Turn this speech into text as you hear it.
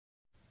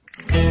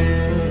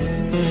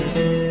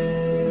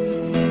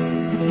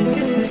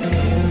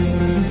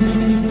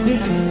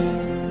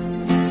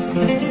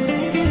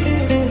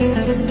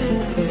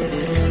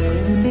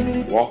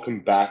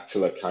back to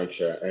La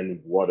Cancha, and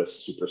what a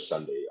super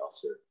Sunday,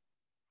 Oscar.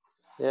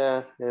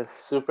 Yeah, it's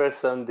Super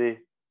Sunday.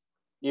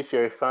 If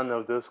you're a fan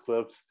of those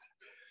clubs,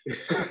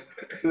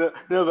 no,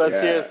 but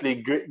Yeah,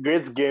 seriously,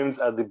 great games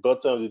at the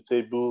bottom of the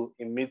table,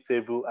 in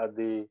mid-table, at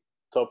the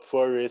top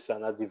four race,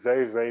 and at the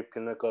very, very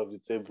pinnacle of the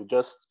table.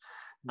 Just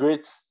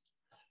great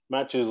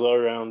matches all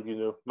around.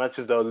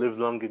 Matches that will live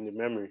long in the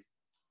memory.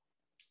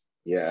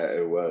 yeah,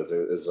 it was.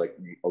 It was like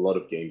a lot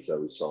of games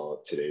that we saw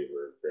today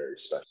were very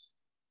special.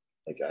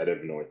 Like I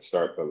don't know where to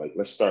start, but like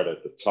let's start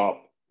at the top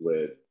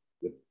with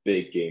the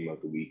big game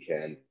of the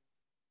weekend,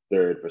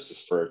 third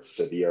versus first,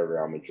 Sevilla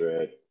Real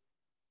Madrid,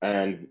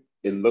 and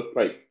it looked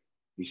like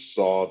we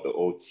saw the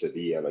old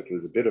Sevilla. Like it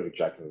was a bit of a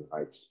Jack and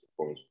Heights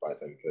performance by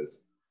them because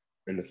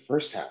in the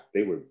first half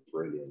they were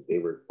brilliant. They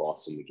were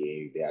bossing the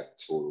game. They had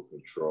total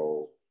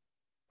control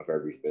of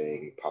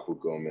everything. Papu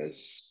Gomez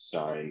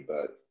shined,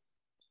 but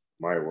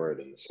my word,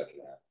 in the second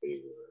half they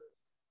were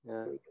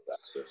Yeah, really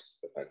disastrous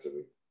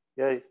defensively.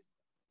 yeah,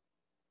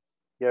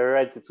 you're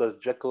right. It was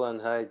Jekyll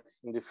and Hyde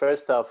in the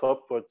first half.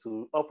 Up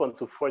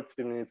until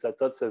 40 minutes, I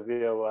thought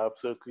Sevilla were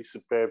absolutely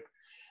superb.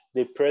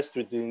 They pressed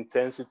with the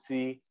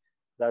intensity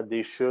that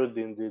they showed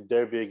in the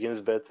derby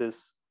against Betis.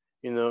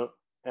 You know,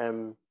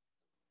 um,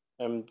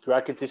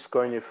 Rakitic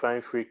scoring a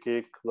fine free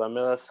kick,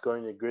 Lamela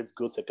scoring a great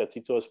goal.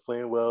 Tekatito was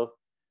playing well,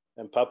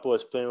 and Papo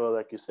was playing well,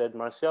 like you said.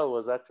 Martial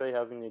was actually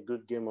having a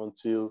good game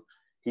until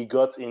he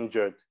got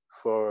injured.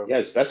 For Yeah,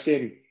 his best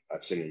game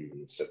I've seen him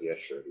in Sevilla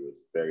shirt. He was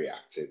very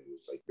active. He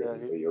was like yeah,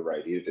 brilliant. But you're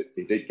right.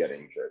 He did get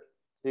injured.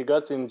 he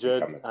got He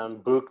injured coming.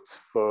 and booked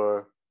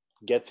for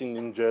getting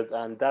injured,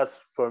 and that's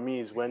for me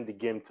is when the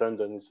game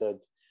turned on its head.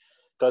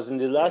 Because in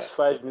the Yeah. last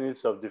 5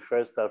 minutes of the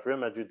first half, Real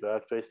Madrid were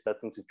actually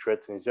starting to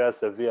threaten. It's just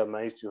Sevilla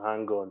managed to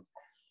hang on.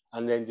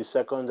 And then the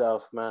second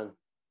half, man,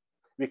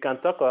 we can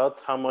talk about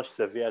how much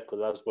Sevilla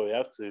collapsed, but we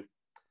have to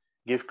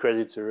give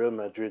credit to Real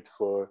Madrid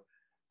for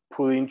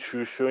pulling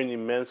through, showing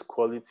immense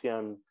quality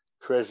and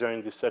pressure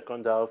in the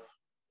second half.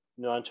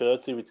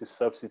 Ancelotti with his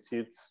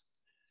substitutes.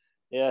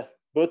 Yeah,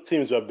 both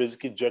teams were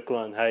basically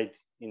Jekyll and Hyde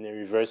in a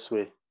reverse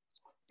way.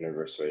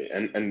 Anniversary.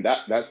 And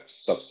that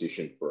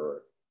substitution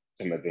for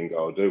Camavinga,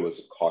 although it was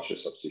a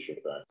cautious substitution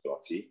for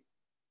Ancelotti,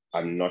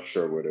 I'm not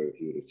sure whether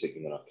he would have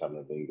taken off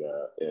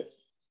Camavinga if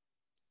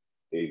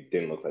it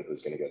didn't look like he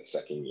was going to get a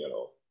second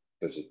yellow,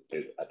 because it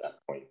did at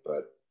that point.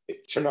 But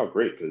it turned out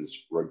great because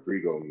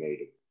Rodrigo made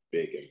a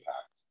big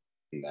impact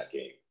in that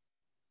game.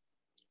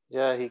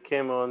 Yeah, he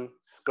came on,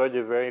 scored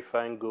a very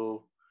fine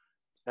goal.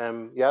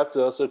 You have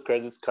to also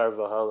credit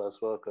Carvajal as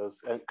well,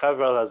 because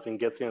Carvajal has been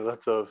getting a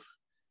lot of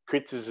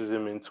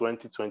criticism in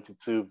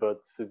 2022, but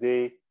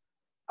today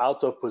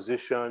out of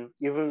position,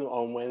 even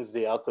on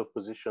Wednesday, out of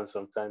position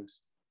sometimes.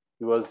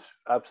 He was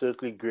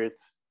absolutely great.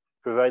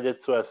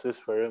 Provided 2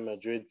 assists for Real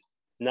Madrid.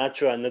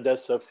 Nacho, another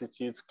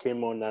substitute,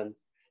 came on and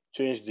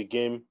changed the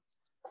game.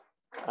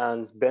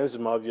 And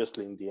Benzema,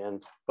 obviously, in the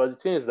end. But the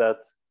thing is that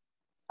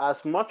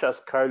as much as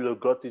Carlo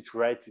got it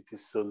right with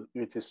his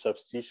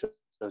substitutions,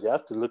 you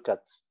have to look at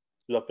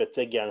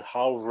Lopetegui and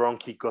how wrong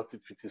he got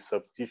it with his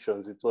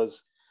substitutions. It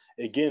was,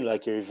 again,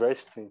 like a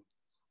reverse thing.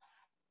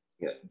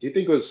 Yeah. Do you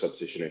think it was a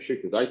substitution issue?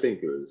 Because I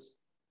think it was,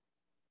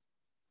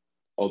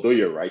 although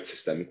you're right,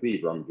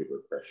 systemically, Real Madrid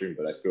were pressuring,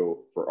 but I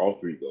feel for all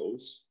three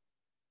goals,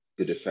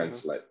 the defense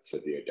Mm-hmm. let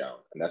Sevilla down.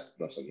 And that's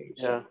not something we've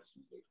seen Yeah, this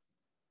season.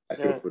 I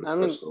feel yeah. for the I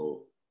mean, first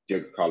goal,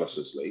 Diego Carlos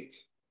was late.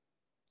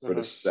 For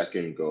the mm-hmm.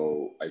 second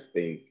goal, I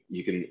think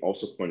you can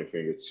also point a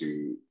finger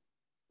to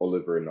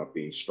Oliver not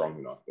being strong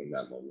enough in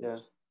that moment. Yeah.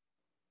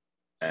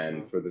 And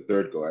Mm-hmm. for the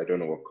third goal, I don't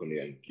know what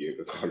Konya and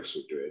Diego Carlos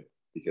were doing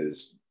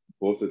because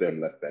both of them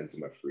left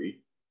Benzema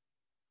free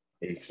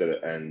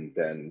and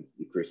then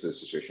you created a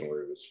situation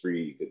where it was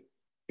free, you could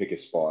pick a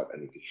spot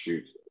and you could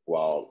shoot.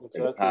 While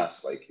in the Exactly.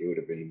 past, like it would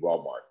have been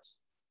well marked.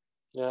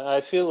 Yeah,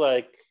 I feel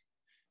like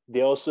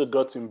they also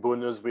got in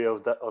bonus way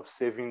of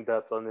saving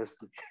that.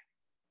 Honestly,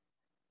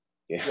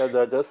 Yeah, yeah,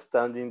 they're just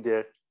standing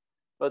there.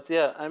 But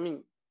yeah, I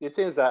mean, the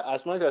thing is that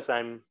as much as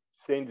I'm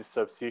saying the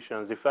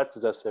substitutions, the fact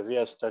is that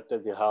Sevilla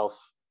started the half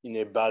in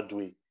a bad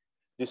way.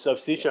 The yeah,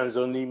 substitutions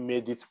only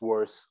made it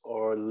worse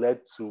or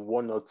led to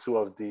one or two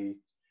of the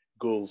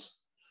goals.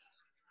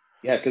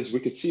 yeah, because we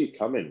could see it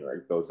coming,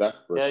 right? There was that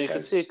Yeah, first you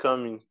could see it chance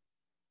coming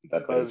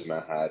that because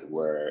Benzema had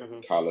where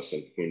mhm. Carlos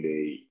and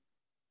Kunde,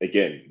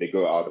 again, they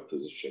go out of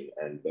position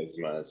and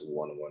Benzema is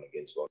one-on-one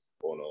against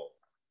Bono.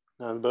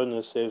 And Bruno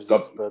saves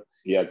God, it, but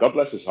yeah, God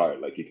bless his heart.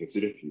 Like he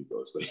conceded 3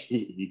 goals, but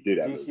he did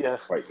have a yeah,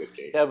 quite good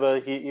game. yeah,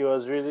 but he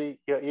was really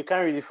you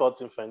can't really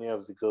fault him for any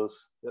of the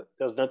goals.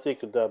 There's nothing you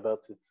could do about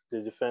it.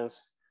 The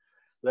defense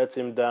let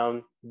him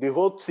down. The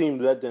whole team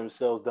let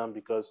themselves down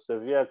because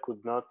Sevilla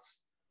could not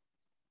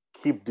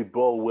keep the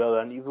ball well,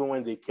 and even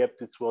when they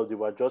kept it well, they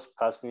were just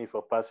passing it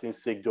for passing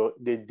sake.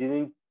 They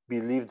didn't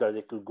believe that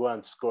they could go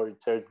and score a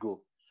third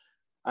goal.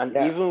 And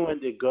Yeah, even when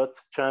they got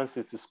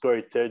chances to score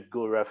a third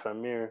goal, Rafa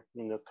Mir,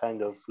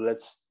 kind of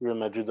lets Real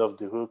Madrid off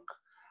the hook,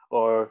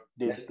 or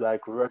yeah. they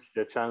like rush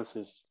their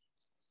chances.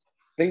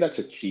 I think that's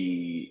a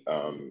key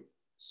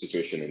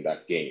situation in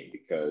that game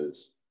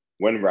because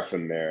when Rafa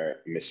Mir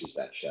misses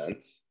that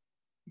chance,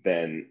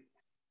 then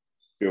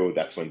feel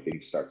that's when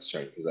things start to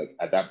turn. Because like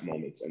at that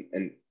moment,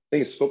 and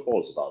thing is,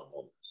 football is about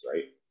moments,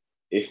 right?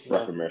 If Yeah.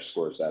 Rafa Mir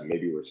scores that,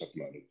 maybe we're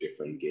talking about a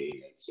different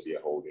game and City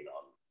are holding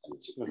on, and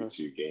it's a Mm-hmm.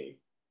 3-2 game.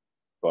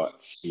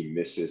 But he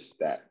misses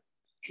that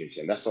change,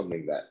 and that's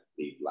something that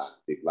they've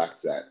lacked. They've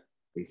lacked that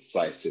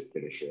incisive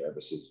finisher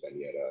ever since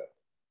Vanietta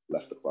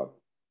left the club.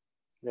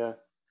 Yeah.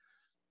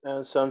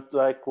 And some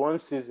like one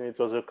season it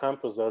was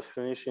Ocampos that was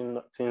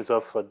finishing things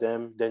off for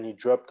them. Then he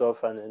dropped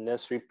off and then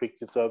Nesri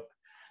picked it up.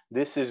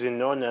 This season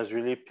no one has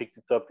really picked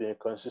it up in a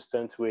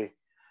consistent way.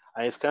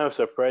 And it's kind of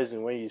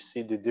surprising when you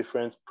see the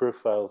different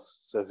profiles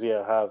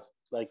Sevilla have.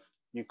 Like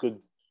you'd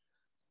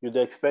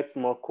expect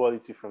more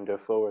quality from their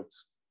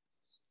forwards.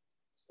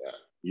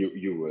 Yeah,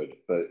 you would,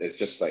 but it's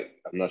just like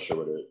I'm not sure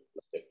whether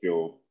I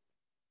feel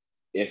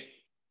if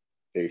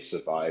they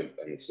survive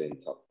and they stay in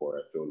top four,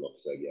 I feel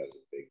Lopetegui has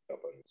a big job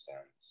on his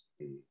hands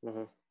in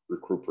Mm-hmm.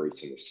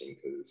 recuperating this team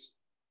because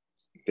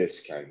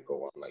this can't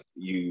go on. Like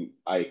you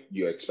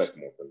expect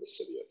more from the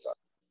City side,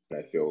 and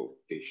I feel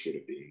they should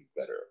have been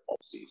better all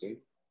season.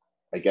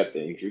 I get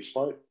the injuries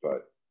part,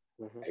 but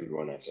Mm-hmm.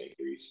 everyone has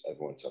injuries.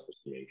 Everyone suffers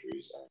from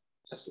injuries, and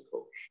as the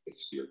coach,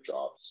 it's your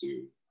job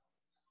to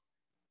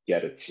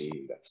get a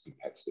team that's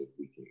competitive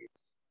week in week.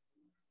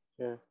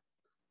 Yeah.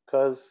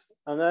 Because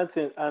another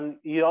thing, and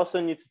you also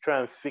need to try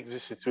and fix the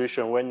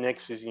situation when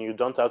next season you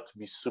don't have to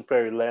be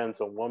super reliant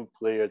on one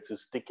player to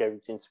stick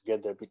everything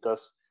together.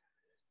 Because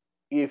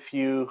if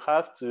you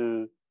have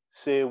to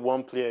say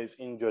one player is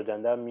injured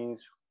and that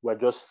means we're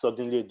just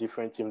suddenly a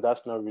different team,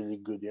 that's not really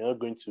good. You're not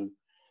going to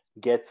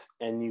get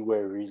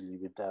anywhere really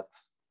with that.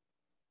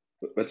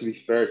 But to be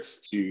fair,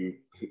 it's two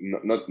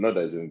not that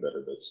isn't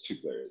better, but it's two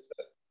players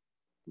that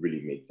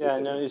really make the Yeah,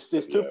 no, difference.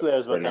 it's two Yeah,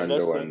 players, but I'm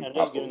just Fernando saying, and I'm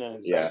just giving Papu.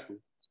 an Yeah, example.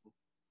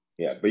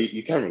 yeah, but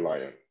you can't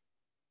rely on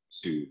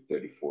two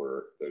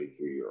 34,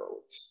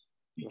 33-year-olds.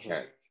 You Mm-hmm.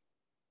 can't.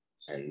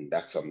 And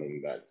that's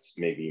something that's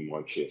maybe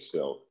Monchi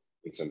still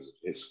in terms of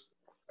his.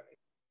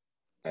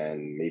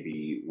 And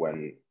maybe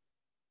when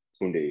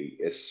Kunde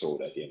is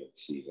sold at the end of the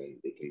season,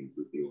 they can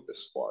rebuild the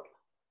squad.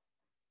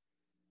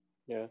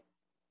 Yeah.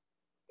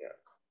 Yeah.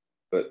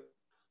 But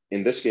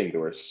in this game,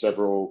 there were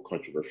several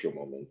controversial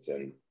moments.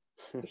 And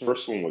the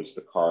first one was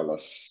the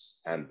Carlos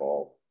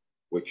handball,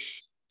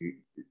 which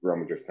Real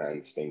Madrid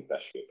fans think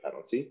that should be a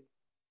penalty.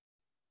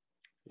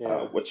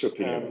 Yeah. What's your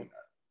opinion on that?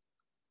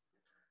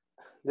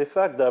 The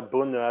fact that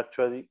Bono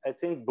actually, I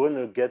think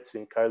Bono gets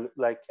in Carlos,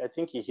 like I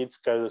think he hits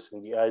Carlos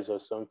in the eyes or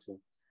something.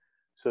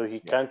 So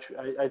he Yeah.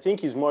 can't. I think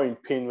he's more in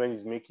pain when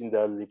he's making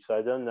that leap. So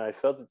I don't know. I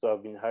felt it would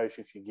have been harsh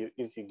if you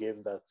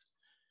gave that.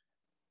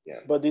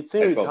 Yeah. But the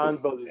thing I with felt it's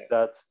handball is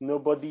that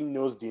nobody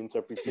knows the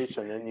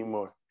interpretation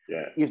anymore.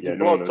 yeah. If the Yeah,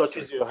 no one ball knows.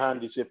 touches your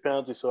hand, it's a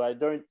penalty. So I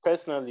don't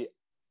personally.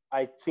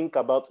 I think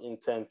about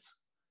intent,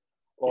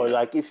 or Yeah.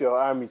 like if your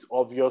arm is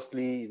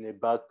obviously in a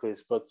bad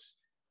place. But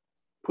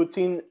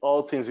putting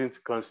all things into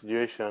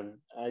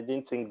consideration, I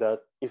didn't think that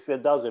if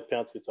that was a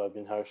penalty, it would have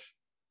been harsh.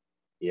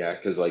 Yeah,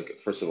 because like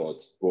first of all,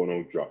 it's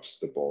Bono drops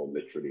the ball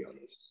literally on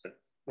his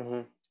hands,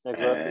 Mm-hmm.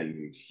 Exactly.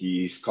 and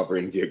he's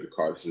covering Diego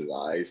Carlos's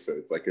eyes, so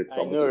it's I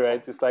almost know, a right?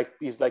 penalty.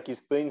 It's like he's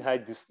playing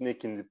hide the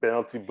snake in the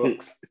penalty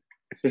box.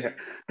 Yeah,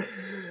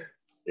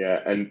 yeah,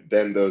 and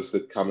then there was the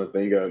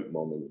Camavinga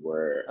moment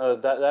where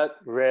That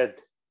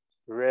red.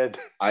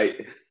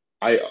 I,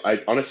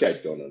 I honestly I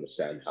don't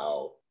understand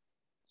how.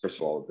 First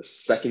of all, the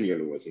second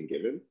yellow wasn't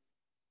given,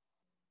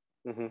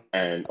 Mm-hmm.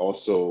 and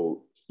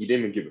also he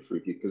didn't even give a free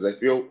kick because I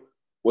feel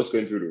what's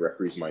going through the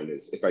referee's mind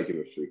is if I give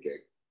a free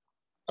kick,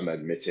 I'm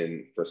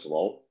admitting first of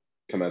all,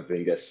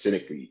 Camavinga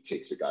cynically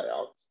takes a guy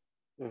out,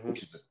 Mm-hmm.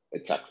 which is a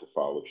tackle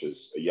foul, which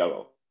is a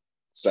yellow,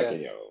 Yeah,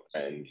 second yellow,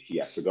 and he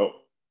has to go.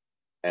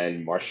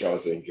 And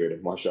Martial's exactly. injured,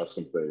 and Martial's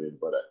complaining,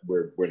 but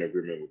we're in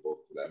agreement with both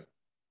of them.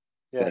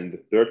 Yeah, Then the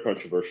third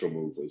controversial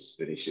move was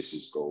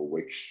Vinicius's goal,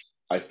 which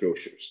I feel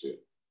should have stood.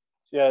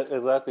 yeah,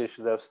 exactly.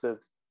 Should have stood.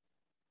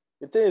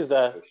 The thing is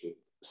that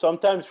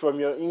sometimes from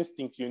your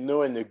instinct, you know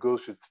when a goal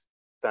should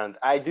stand.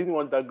 I didn't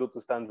want that goal to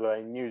stand, but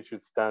I knew it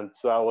should stand.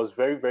 So I was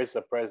very, very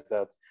surprised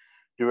that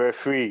the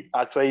referee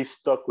actually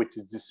stuck with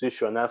his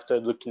decision after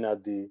looking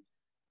at the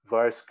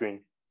VAR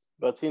screen.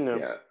 But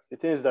Yeah, the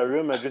thing is that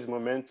Real Madrid's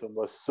momentum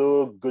was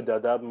so good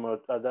at that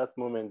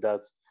moment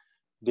that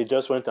they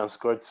just went and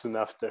scored soon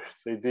after.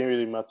 So it didn't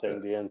really matter yeah,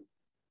 in the end.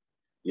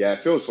 yeah. I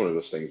feel it's one of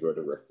those things where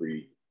the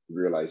referee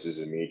realizes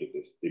they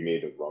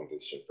made a wrong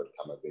decision for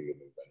Camavinga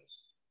and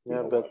Venice. You Yeah,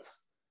 know what? but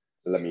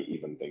So let me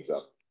even things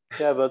up.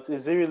 yeah, but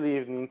is it really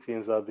evening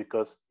things out?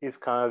 Because if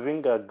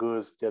Camavinga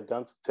goes, they're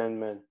down to 10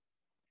 men.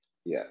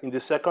 Yeah, In the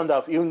second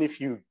half, even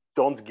if you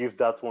don't give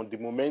that one, the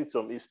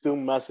momentum is still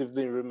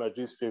massively in Real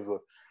Madrid's favor.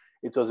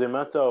 It was a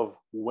matter of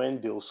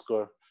when they'll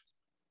score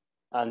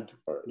and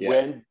yeah.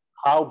 when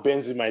how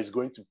Benzema is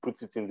going to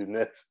put it in the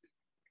net.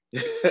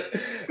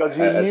 Because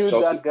you As knew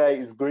Chelsea, that guy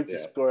is going to yeah,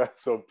 score at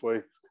some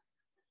point.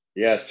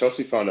 yeah. As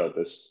Chelsea found out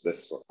this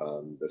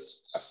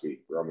past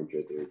week, Real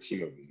Madrid they're a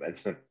team of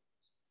momentum,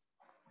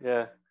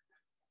 Yeah,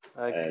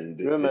 like and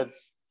Real Madrid,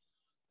 it's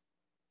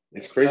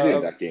It's crazy in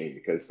Uh, that game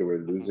because they were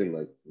mhm. losing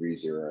like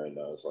 3-0, and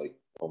I was like,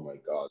 oh my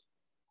God,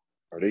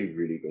 are they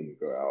really going to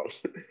go out?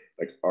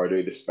 Like, are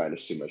they the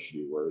Spanish team I should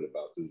be worried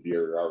about? Because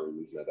Villarreal were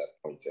losing at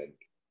that point, and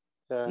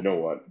you Yeah, know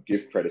what?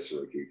 Give credit to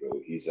Rodrigo.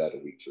 He's had a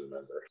week to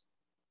remember.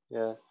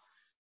 yeah.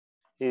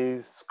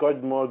 He's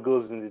scored more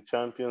goals in the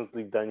Champions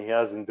League than he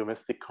has in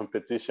domestic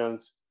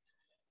competitions.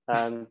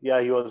 And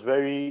yeah, he was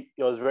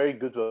very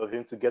good of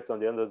him to get on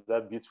the end of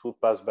that beautiful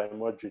pass by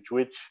Modric,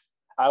 which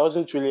I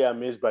wasn't really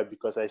amazed by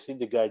because I see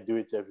the guy do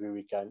it every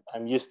week.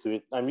 I'm used to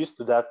it. I'm used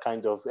to that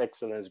kind of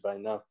excellence by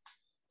now.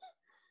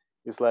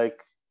 It's like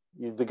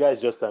the guy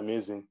is just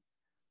amazing.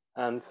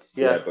 And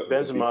Yeah, yeah, but BT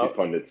Benzema.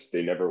 pundits,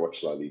 they never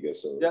watch La Liga,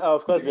 so Yeah,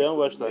 of he course they thinks don't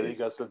they're watch La amazing.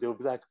 Liga, so they'll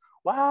be like,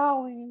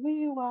 "Wow,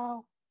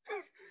 wow,"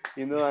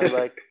 and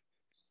like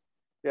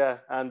yeah,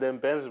 and then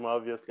Benzema,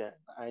 obviously,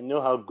 I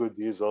know how good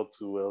he is all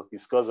too well. He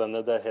scores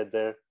another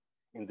header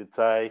in the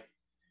tie.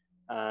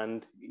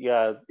 And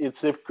yeah,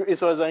 it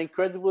was an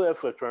incredible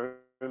effort from Real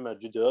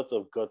Madrid, a lot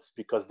of guts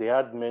because they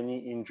had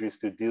many injuries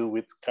to deal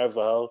with.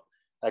 Carvajal,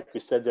 like we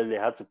said earlier,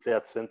 had to play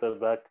at centre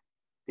back.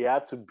 They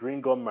had to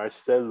bring on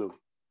Marcelo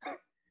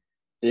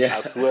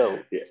as Yeah, well.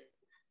 yeah,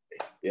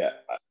 yeah.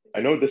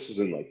 I know this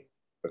isn't like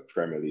a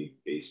Premier League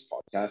based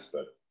podcast,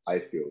 but I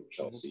feel Mhm.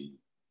 Chelsea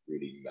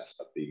really messed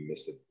up. They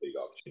missed a big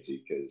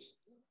opportunity because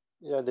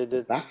Yeah, they the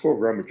did. back four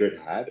Real Madrid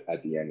had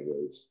at the end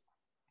was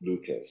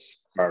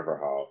Lucas,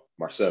 Carvajal,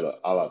 Marcelo,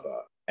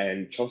 Alaba,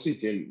 and Chelsea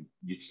didn't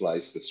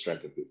utilize the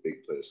strength of the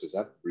big players because they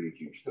have really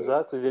huge players.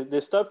 Exactly. They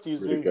stopped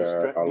using the Rudiger,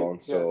 strength. Yeah.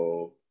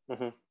 Alonso.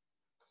 Mhm.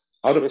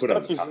 How to They put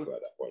on stopped using. Lukaku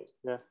at that point?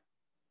 Yeah.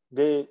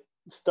 They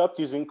stopped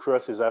using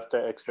crosses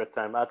after extra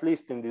time. At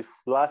least in the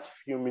last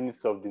few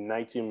minutes of the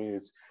 90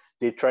 minutes,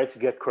 they tried to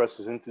get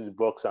crosses into the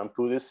box, and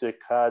Pulisic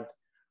had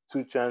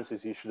two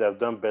chances he should have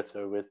done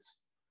better with.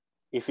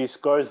 If he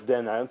scores,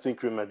 then I don't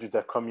think Real Madrid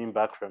are coming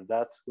back from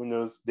that. Who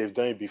knows? They've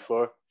done it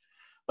before.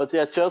 But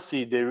yeah,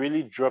 Chelsea, they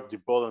really dropped the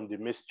ball on the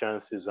missed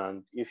chances.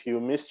 And if you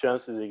miss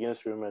chances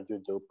against Real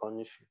Madrid, they'll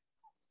punish you,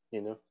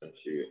 you know?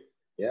 Actually,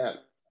 yeah.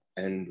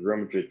 And Real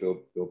Madrid,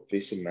 they'll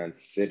facing Man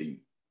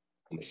City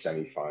in the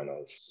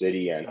semifinals.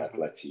 City and Mhm.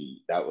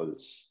 Atleti. That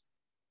was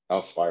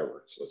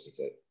fireworks, wasn't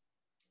it?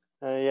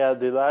 Yeah,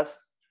 the last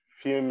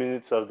few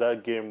minutes of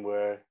that game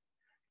were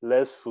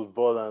less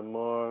football and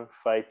more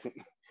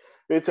fighting.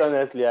 Which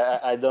honestly,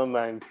 I don't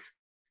mind.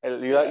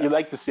 You Yeah.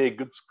 like to see a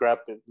good scrap,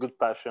 a good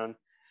passion.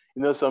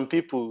 Some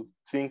people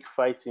think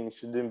fighting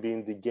shouldn't be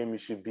in the game. You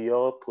should be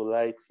all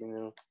polite.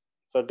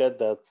 Forget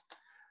that.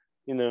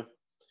 You know,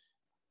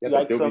 Yeah, but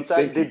like there'll be the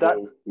same sometimes they that.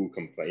 people who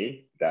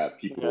complain that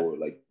Yeah. people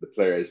like the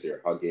players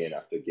they're hugging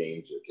after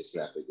games or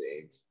kissing after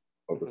games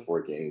or Mhm.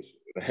 before games,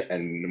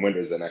 and when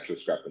there's an actual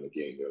scrap in the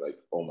game, they're like,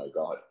 "Oh my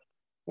God,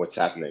 what's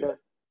happening?"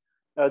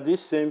 Yeah.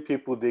 These same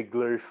people they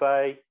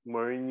glorify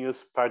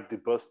Mourinho's park the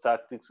bus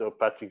tactics or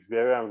Patrick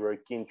Vieira and Roy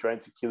Keane trying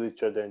to kill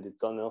each other in the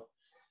tunnel.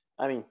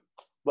 I mean,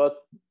 but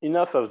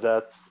enough of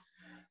that.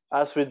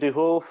 As with the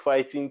whole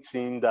fighting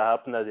thing that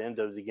happened at the end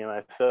of the game,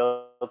 I felt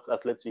Athletic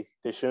they shouldn't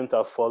have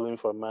fallen for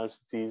Man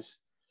City's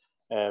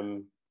um,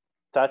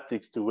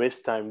 tactics to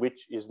waste time,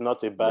 which is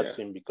not a bad Yeah,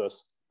 thing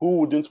because who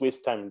wouldn't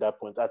waste time at that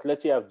point?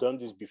 Athletic have done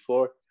this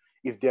before.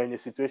 If they're in a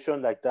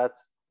situation like that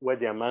where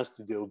they're Man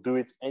City, they'll do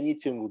it. Any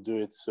team will do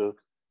it. So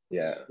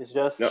yeah. it's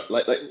just No,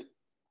 like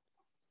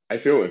I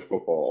feel in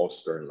football, all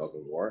stir and love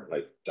and war,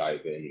 like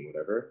dive in,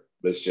 whatever.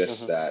 But it's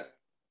just mhm, that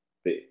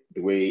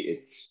the way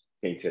it's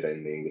painted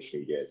in the English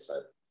media is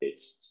that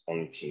it's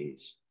only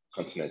teams,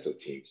 continental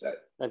teams that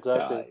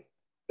exactly. die,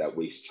 that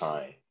waste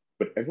time.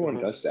 But everyone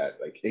Mhm. does that.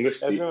 Like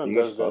Everyone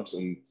English does that. clubs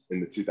in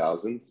the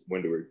 2000s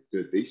when they were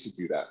good, they used to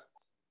do that.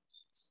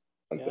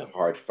 Like the Yeah.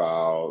 hard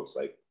fouls,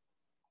 like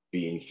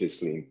being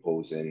physically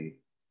imposing.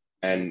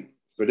 Mhm. And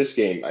for this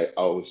game, I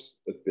was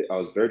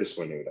very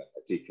disappointed with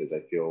that because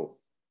I feel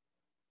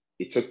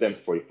it took them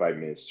 45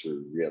 minutes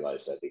to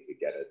realize that they could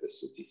get at the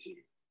City team.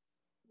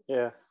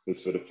 Yeah.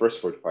 Because for the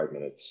first 45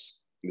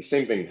 minutes, the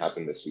same thing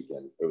happened this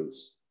weekend. It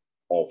was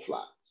all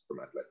flat from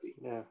Atleti.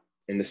 Yeah.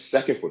 In the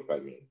second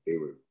 45 minutes, they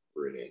were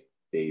brilliant.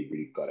 They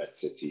really got at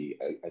City.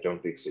 I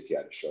don't think City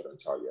had a shot on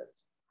target.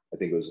 I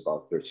think it was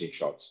about 13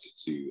 shots to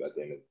two at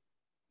the end of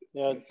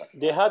Yeah. in the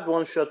second They half. had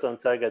one shot on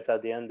target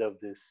at the end of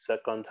the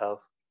second half,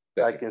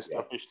 like Second, in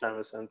yeah. stoppage time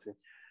or something.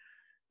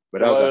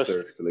 But It that was was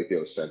after Felipe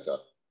was sent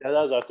off. Yeah,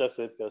 that was after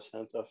Felipe was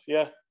sent off.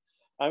 Yeah.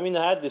 I mean,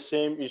 I had the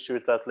same issue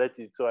with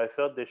Atleti, so I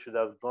felt they should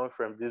have gone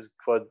from this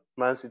for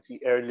Man City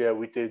earlier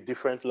with a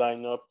different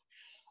lineup.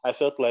 I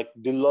felt like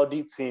the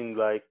Lodi team,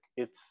 like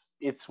it's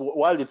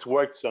while it's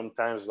worked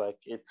sometimes, like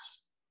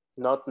it's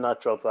not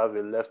natural to have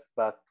a left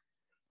back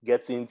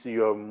get into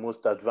your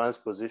most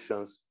advanced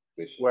positions.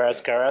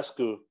 Whereas Yeah,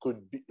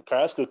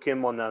 Carrasco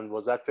came on and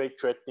was actually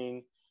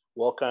threatening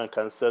Walker and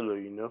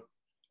Cancelo.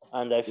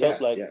 And I felt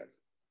yeah, like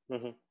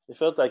yeah. it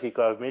felt like he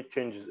could have made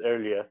changes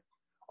earlier.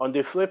 On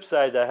the flip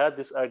side, I had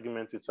this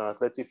argument with some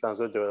athletic fans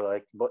where they were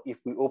like, but if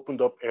we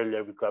opened up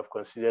earlier, we could have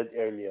considered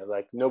earlier.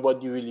 Like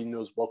nobody really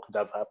knows what could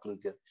have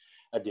happened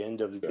at the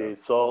end of the day. Sure.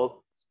 It's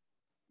all,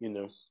 you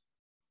know,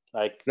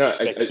 like No,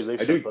 I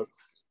speculation, do but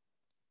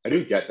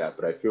get that,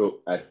 but I feel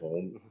at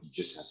home you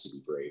just have to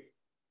be brave,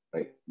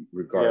 like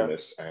yeah,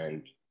 regardless.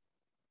 And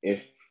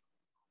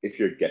if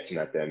you're getting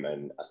at them,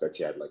 and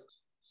Atleti had like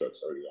starts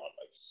early on,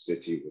 like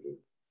City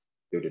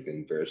would have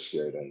been very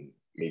scared, and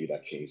maybe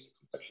that changed the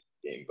complexion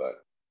of the game.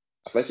 But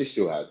Atleti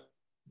still had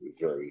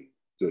very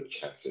good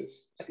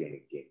chances at the end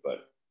of the game. But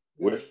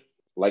yeah,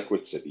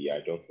 with City,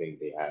 I don't think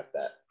they have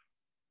that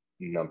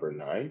number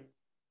nine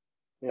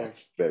yeah,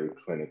 that's very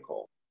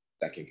clinical,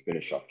 that can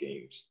finish off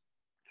games,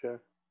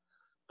 sure.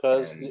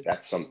 Because and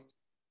that's something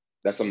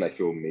I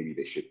feel maybe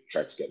they should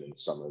try to get in the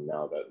summer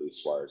now that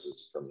Luis Suarez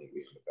is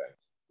permanently on the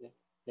bench.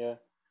 yeah,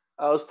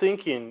 I was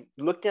thinking,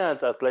 looking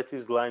at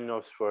Atleti's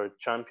lineups for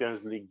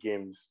Champions League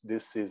games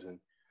this season,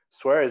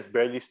 Suarez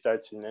barely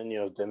starts in any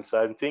of them.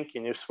 So I'm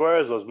thinking if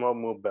Suarez was more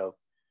mobile,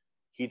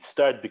 he'd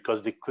start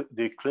because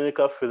the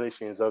clinical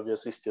finishing is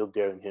obviously still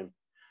there in him.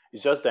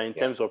 It's just that in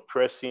Yeah, terms of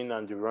pressing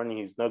and the running,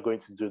 he's not going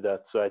to do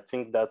that. So I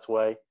think that's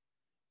why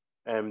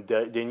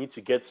they need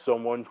to get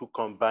someone who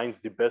combines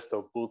the best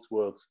of both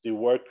worlds, the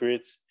work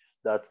rates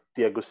that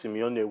Diego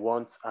Simeone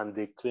wants and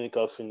the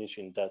clinical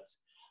finishing that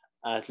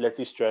an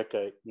athletic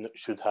striker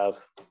should have.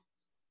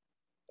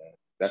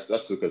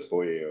 that's Lucas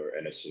Boye or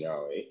NSG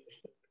now,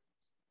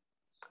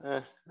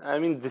 Uh, I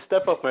mean, the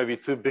step up might be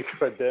too big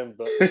for them,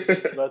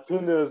 but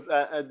who knows?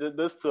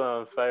 Those two are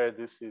on fire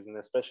this season,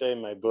 especially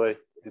my boy,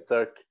 the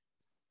Turk.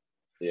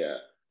 Yeah,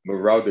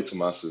 Morel de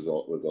Tomas was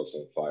also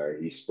on fire.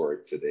 He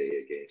scored today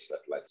against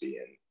Atleti,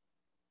 and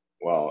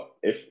well,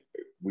 if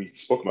we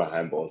spoke about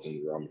handballs in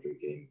the Real Madrid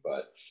game,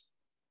 but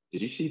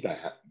did you see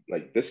that?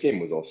 Like this game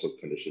was also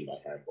conditioned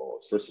by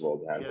handballs. First of all,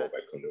 the Yeah, handball by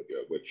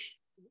Kondogbia, which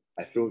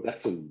I feel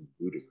that's a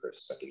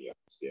ludicrous second year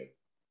game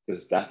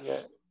because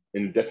yeah, that's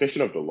in the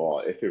definition of the law.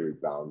 If it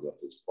rebounds off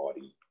his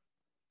body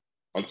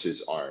onto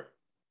his arm,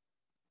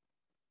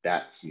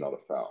 that's not a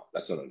foul.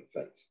 That's not an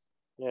offense.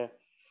 yeah.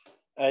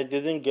 I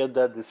didn't get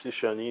that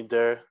decision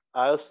either.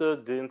 I also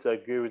didn't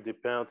agree with the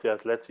penalty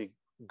Athletic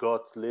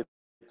got late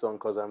on because I'm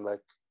like,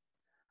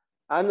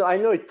 I know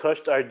it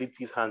touched RDT's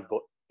hand, but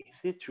is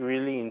it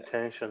really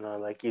intentional?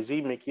 Like, is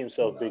he making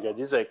himself bigger? No.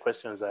 These are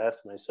questions I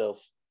ask myself.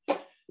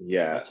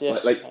 Yeah, But yeah,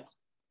 like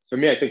for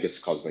me, I think it's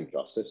cosmic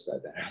justice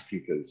that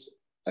happened because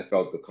I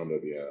felt the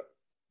Kondogbia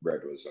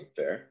red was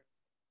unfair.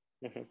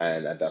 mhm,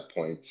 And at that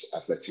point,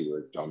 Atleti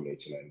were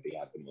dominating and they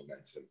had the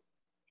momentum.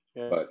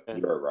 yeah, But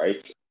you're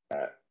right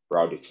that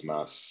Rowdy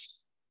Tomas,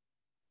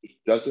 it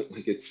doesn't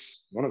like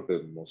it's one of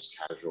the most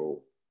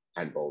casual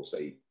handballs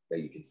that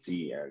you can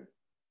see, and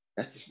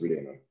that's really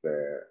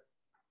unfair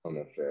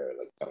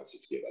like penalty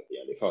to give at the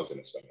end. If I was in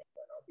Espanyol,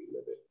 I'd be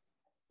livid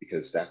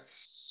because that's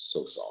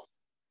so soft.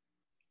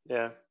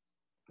 yeah.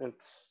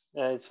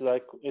 It's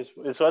like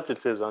it's what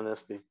it is,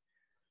 honestly.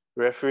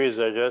 Referees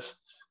are just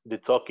the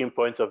talking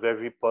point of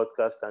every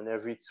podcast and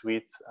every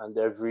tweet and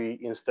every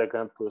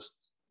Instagram post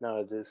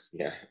nowadays.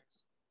 Yeah,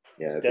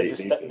 yeah, They're the they've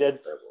sta- been they're,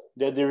 incredible.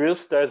 they're the real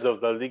stars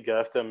of the league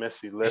after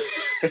Messi left.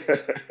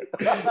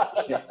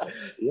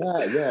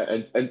 yeah, yeah,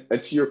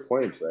 and to your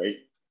point, right?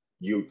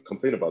 You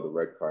complain about the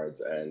red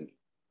cards, and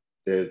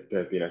there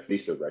have been at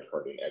least a red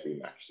card in every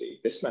match day.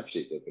 This match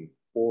day, there have been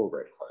four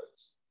red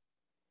cards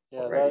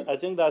Yeah, already. I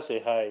think that's a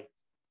high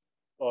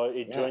or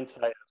a Yeah, joint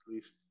high at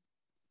least.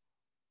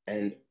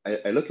 and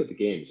I look at the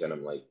games and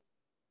I'm like,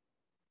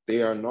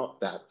 they are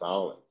not that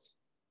violent.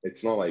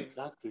 It's not like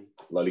Exactly.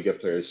 La Liga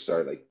players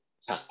start like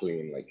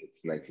tackling like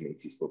it's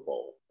 1980s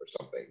football or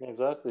something.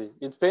 Exactly.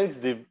 It paints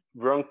the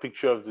wrong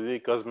picture of the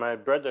league because my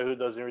brother who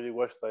doesn't really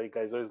watch the league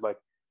is always like,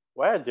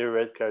 why are there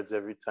red cards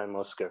every time,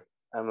 Oscar?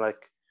 I'm like,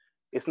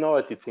 it's not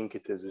what you think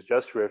it is. It's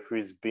just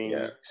referees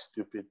Yeah, being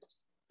stupid.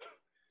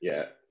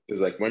 yeah.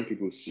 Because like when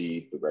people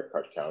see the red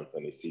card count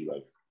and they see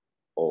like,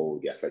 oh,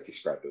 the Athletic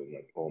scrap, they're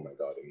like, oh my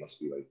god, it must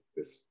be like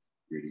this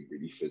really,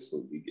 really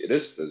physical league. It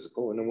is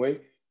physical in a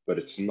way, but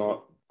it's Mhm.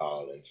 not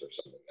violence or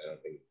something. I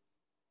don't think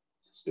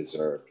it's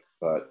deserved.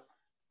 But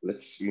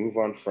let's move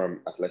on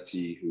from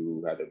Atleti,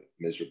 who had a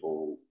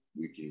miserable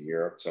week in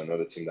Europe, to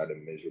another team that had a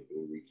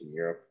miserable week in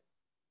Europe.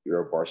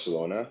 Euro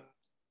Barcelona.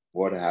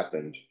 What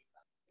happened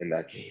in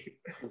that game?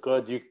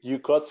 God, you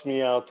cut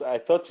me out. I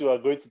thought you were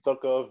going to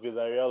talk about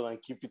Villarreal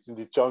and keep it in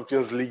the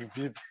Champions League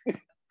bid.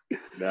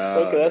 No,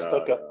 Okay, no,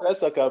 no. let's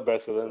talk about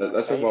Barcelona.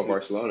 Let's talk about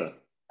Barcelona.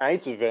 I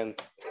need to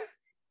vent.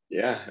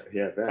 Yeah,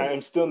 yeah,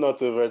 I'm Vance. still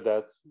not over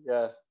that.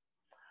 Yeah.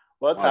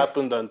 What Why?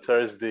 happened on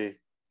Thursday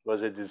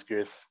was a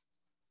disgrace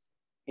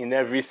in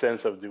every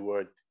sense of the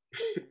word.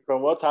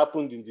 From what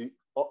happened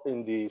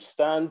in the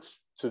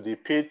stands to the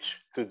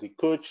pitch to the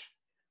coach,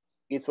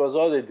 it was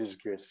all a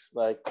disgrace.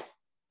 Like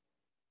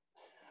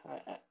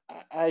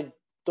I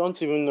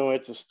don't even know where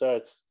to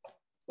start.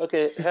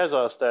 Okay, here's how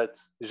I'll start.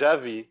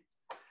 Xavi,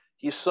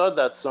 he saw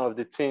that some of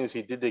the things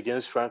he did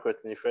against Frankfurt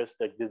in the first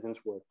leg didn't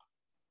work,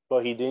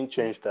 but he didn't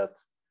change that.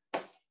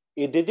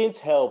 It didn't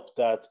help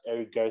that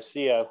Eric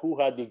Garcia, who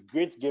had a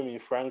great game in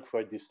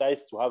Frankfurt,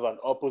 decides to have an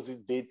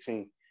opposite day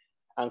team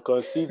and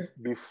concede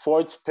the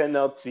fourth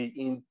penalty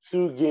in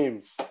two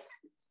games.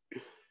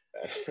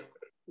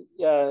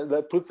 Yeah,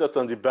 that puts us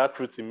on the back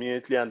foot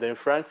immediately. And then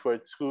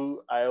Frankfurt,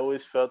 who I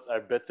always felt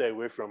are better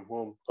away from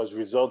home because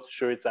results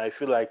show it. I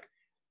feel like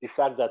the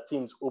fact that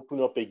teams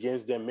open up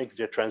against them makes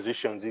their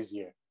transitions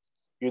easier.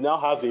 You now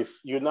have a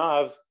you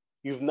now have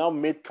you've now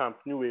made Camp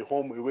Nou a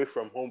home away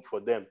from home for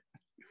them.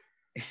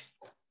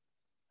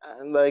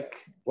 And like,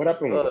 What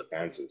happened with uh, the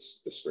fans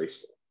is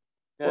disgraceful.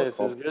 yeah, Or it's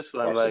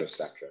disgraceful. I'm Bar should like, have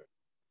sacked him.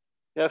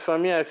 yeah, for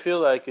me, I feel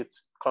like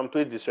it's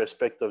complete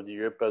disrespect of the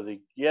Europa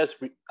League. Yes,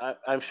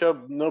 I'm sure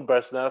no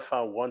Barcelona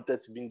fan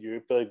wanted to be in the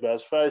Europa League, but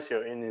as far as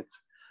you're in it,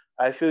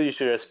 I feel you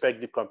should respect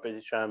the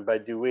competition. And by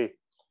the way,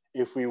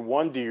 if we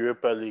won the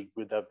Europa League,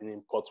 we would have been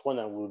in pot one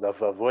and we would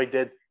have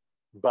avoided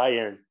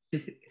Bayern.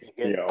 Again.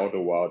 Yeah, all the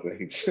wild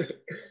things.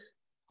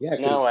 Yeah,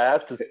 Now I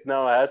because have to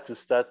now I have to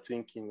start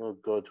thinking, oh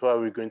God, who are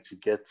we going to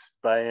get?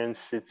 Bayern,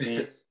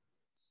 City,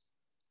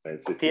 Man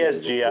City,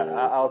 PSG. Liverpool,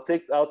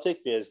 I'll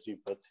take PSG,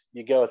 but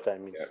you get what I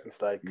mean. yeah,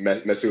 It's like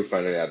Messi will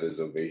finally have his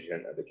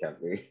ovation at the Camp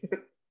Nou.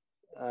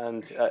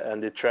 and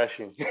the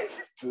trashing.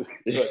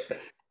 Yeah,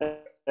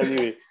 But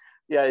anyway,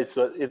 yeah,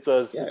 yeah, it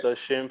was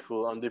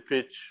shameful on the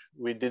pitch.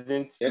 We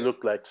didn't yeah.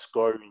 look like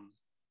scoring.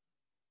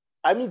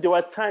 I mean, there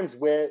were times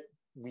where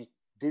we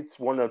did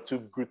one or two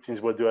good things,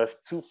 but there were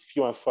too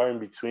few and far in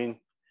between.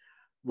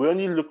 We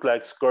only looked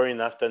like scoring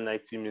after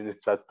 90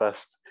 minutes had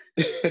passed.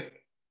 Yeah,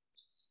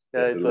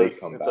 Yeah, the late it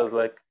comeback. was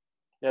like,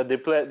 yeah, the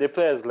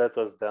players let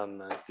us down,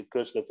 man. The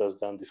coach let us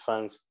down. The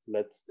fans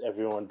let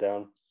everyone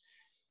down.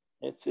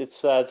 It's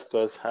sad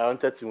because I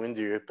wanted to win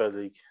the Europa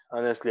League.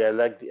 Honestly, I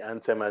like the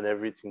anthem and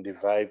everything, the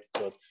vibe,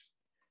 but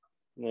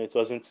it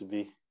wasn't to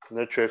be.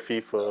 No trophy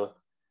Uh, for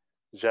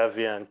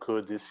Javi and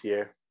Co this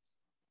year.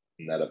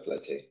 Not a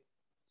Atleti.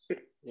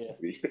 Yeah,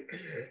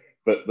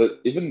 But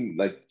even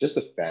like just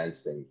the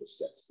fans thing just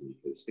gets to me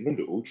because even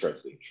the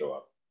ultras didn't show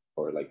up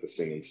or like the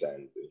singing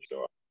stand didn't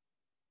show up.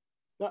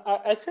 no,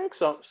 I think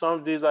some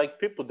of the like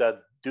people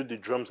that do the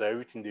drums and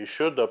everything, they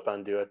showed up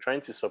and they were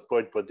trying to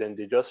support, but then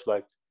they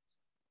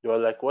were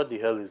like, what the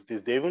hell is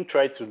this? They even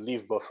tried to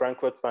leave, but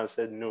Frankfurt fans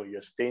said, no,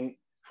 you're staying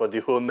for the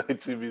whole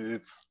 90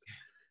 minutes.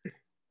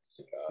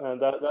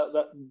 And That's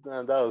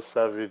that was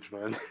savage,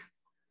 man.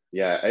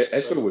 yeah. I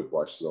But feel with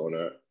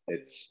Barcelona,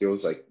 it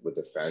feels like with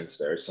the fans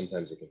there,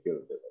 sometimes it can feel a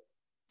bit like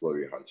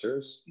Flurry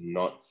Hunters.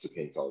 Not to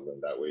paint all of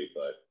them that way,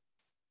 but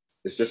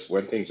it's just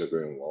when things are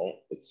going well,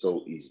 it's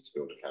so easy to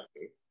build a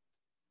campaign.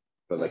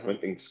 But like mhm. when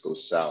things go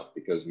south,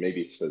 because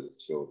maybe it's because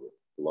it's filled with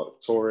a lot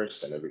of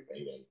tourists and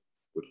everything, and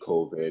with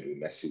COVID,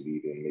 with Messi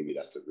leaving, maybe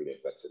that's what really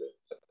affected it.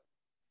 But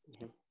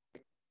Mhm.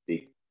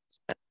 they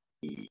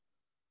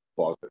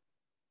bother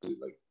to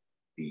like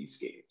these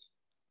games.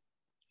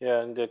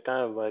 Yeah, and they're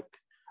kind of like,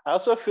 I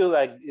also feel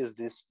like it's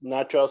this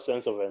natural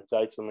sense of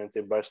entitlement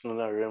a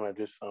Barcelona Real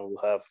Madrid fan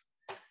will have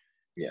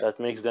Yeah, that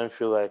makes them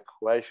feel like,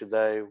 why should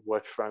I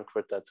watch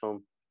Frankfurt at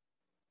home?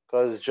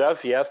 Because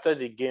Jaffe, after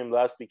the game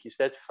last week, he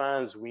said,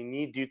 fans, we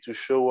need you to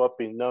show up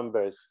in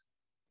numbers.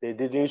 They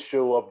didn't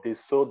show up, they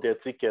sold their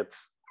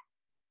tickets.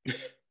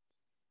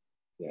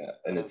 yeah,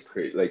 and Uh, it's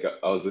great. Like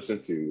I was listening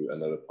to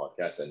another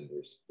podcast, and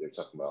they're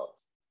talking about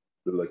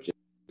the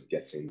logistics of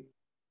getting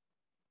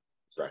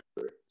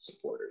Frankfurt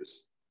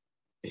supporters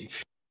into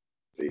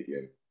the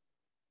stadium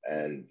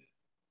and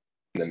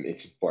them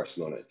into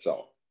Barcelona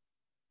itself,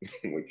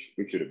 which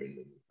should have been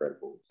an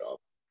incredible job.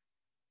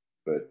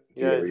 But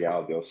yeah, it's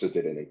Villarreal, they also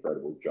did an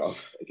incredible job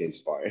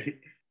against Bayern.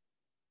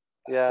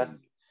 yeah. And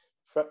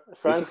this is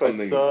Frankfurt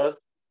something, saw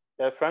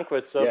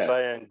Frankfurt saw yeah,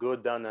 Bayern go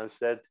down and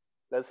said,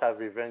 let's have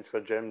revenge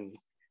for Germany.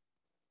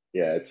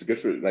 yeah, it's good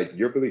for like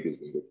Europa League has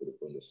been good for the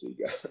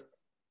Bundesliga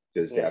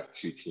because they Yeah. have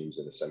two teams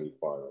in the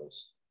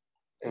semifinals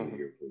in the Hmm.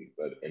 Europa League,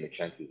 but in the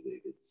Champions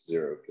League, it's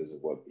zero because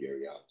of what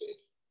Villarreal did.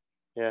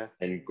 Yeah.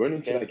 And going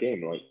into Yeah. that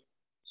game, like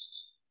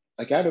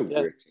I had a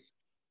Yeah. weird sense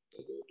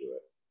that they would do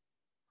it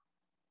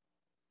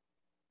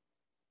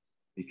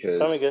Come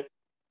because again.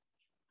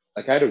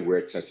 like I had a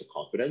weird sense of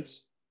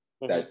confidence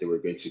Hmm. that they were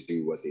going to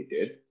do what they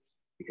did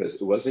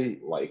because it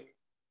wasn't like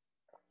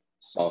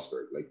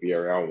Salzburg, like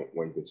Villarreal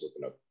weren't going to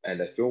open up.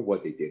 And I feel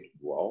what they did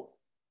well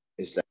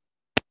is that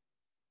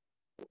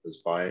it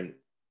was Bayern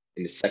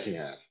in the second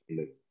half, in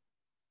the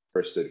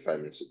first 35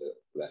 minutes of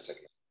that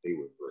second half, they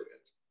were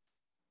brilliant.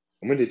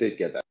 And when they did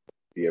get that,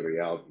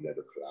 Villarreal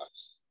never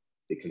collapsed.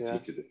 They Yeah.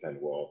 continued to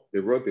defend well. They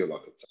rode their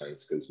luck at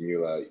times because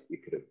Mula, he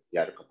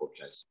had a couple of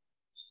chances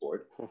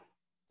scored.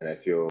 And I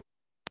feel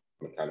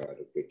Meccano had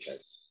a good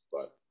chance,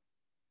 but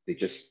they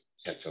just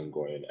kept on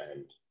going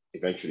and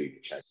eventually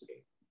the chance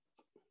again.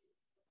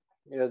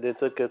 Yeah, they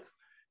took it.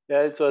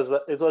 Yeah, it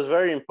was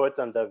very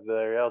important that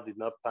Villarreal did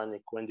not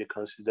panic when they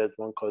considered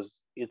one because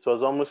it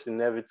was almost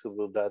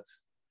inevitable that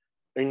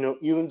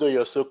even though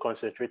you're so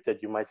concentrated,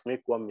 you might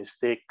make one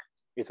mistake.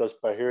 It was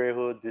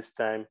Pahirejo this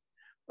time,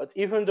 but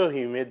even though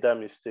he made that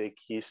mistake,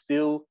 he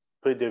still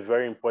played a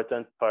very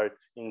important part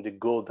in the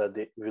goal that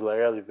the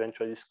Villarreal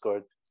eventually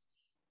scored.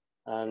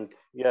 And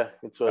yeah,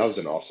 it That was was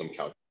an awesome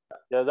counter.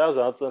 yeah, that was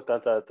an awesome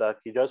counter attack.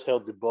 He just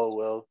held the ball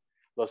well,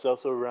 but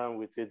also ran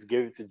with it,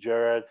 gave it to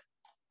Gerrard.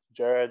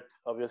 Jared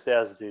obviously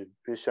has the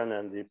vision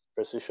and the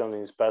precision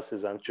in his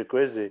passes, and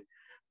Chukwueze,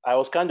 I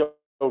was kind of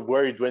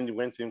worried when he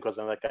went in because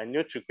I'm like, I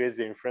knew Chukwueze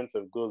in front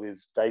of goal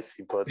is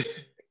dicey, but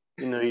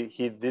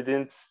he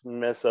didn't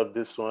mess up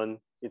this one.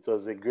 It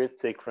was a great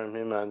take from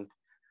him, and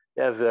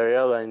yeah,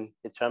 Villarreal are in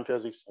the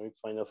Champions League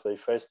semi-final for the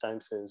first time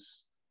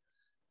since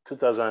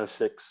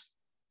 2006.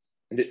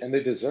 And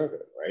they deserve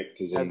it, right?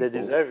 Because And they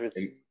deserve it.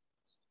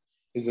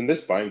 in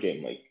this Bayern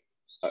game, like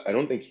I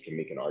don't think you can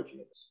make an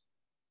argument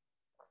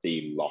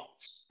they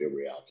locked the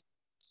reality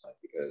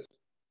because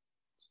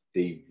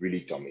they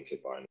really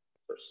dominated Bayern in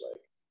the first leg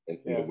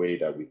in the Yeah, way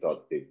that we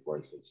thought they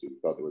weren't going to. We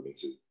thought they were going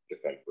to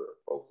defend for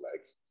both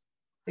legs.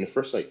 In the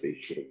first leg, they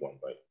should have won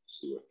by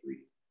 2 or 3,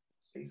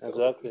 and there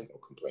would have been exactly. no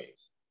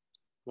complaints.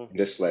 In Mhm.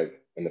 this leg,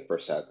 in the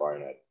first half,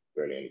 Bayern had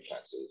barely any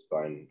chances.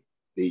 Bayern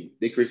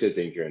they created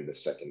danger in the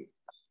second,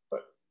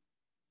 but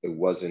it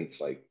wasn't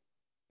like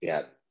they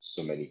had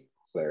so many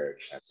clear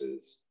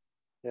chances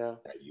Yeah,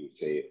 that you would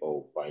say,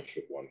 oh, Bayern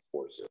should have won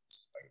 4-0.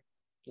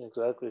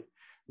 exactly.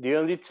 The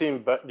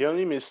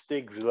only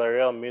mistake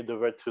Villarreal made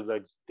over to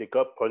like they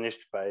got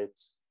punished by it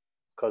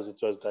because it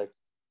was like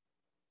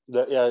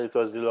it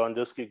was the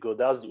Lewandowski goal.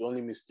 That was the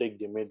only mistake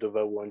they made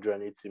over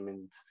 180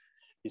 minutes.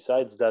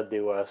 Besides that, they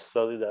were as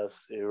solid as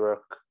a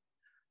rock.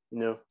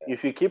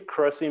 If you keep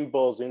crossing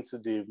balls into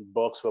the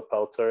box for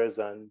Pau Torres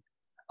and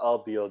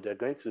Albiol, they're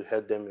going to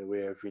head them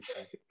away every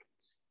time.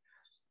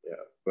 Yeah,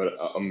 but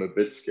I'm a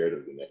bit scared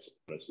of the next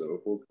opponent,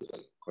 Liverpool,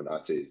 because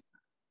Konate is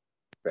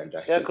Yeah,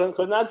 fantastic.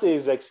 Konate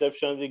is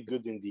exceptionally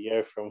good in the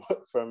air from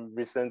from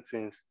recent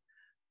things.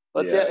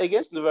 But yeah, Yeah,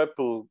 against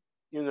Liverpool,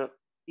 you know,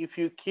 if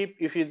you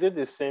did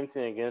the same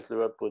thing against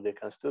Liverpool, they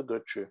can still go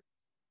through.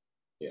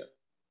 yeah,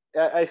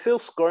 I feel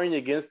scoring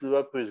against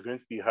Liverpool is going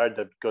to be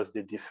harder because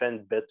they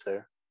defend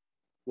better.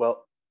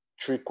 Well,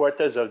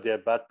 three-quarters of their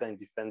backline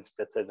defends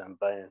better than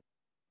Bayern.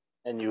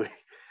 Anyway,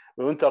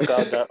 we won't talk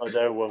about that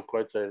other one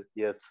quarter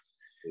yet.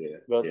 yeah,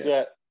 But yeah,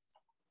 yeah,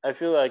 I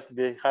feel like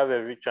they have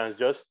every chance.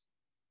 Just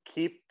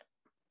keep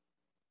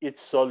it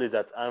solid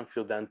at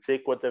Anfield and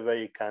take whatever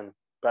you can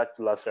back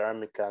to La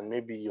Ceramica, and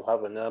maybe you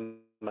have another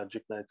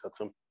magic night at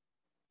some.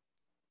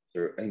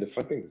 sure. And the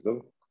fun thing is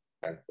though,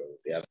 Anfield,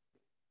 they have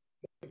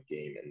a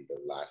game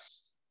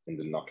in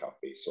the knockout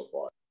phase so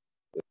far.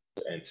 They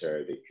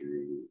enter, they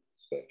drew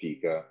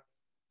Benfica,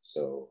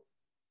 so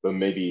but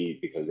maybe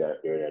because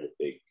they're at a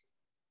big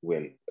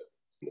win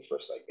in the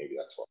first leg, maybe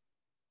that's why.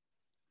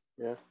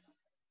 Yeah,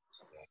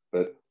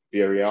 But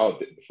Villarreal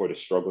before they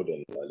struggled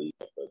in La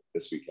Liga, but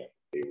this weekend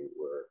they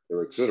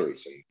were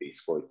exhilarating. They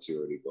scored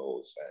 2 early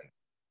goals, and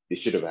they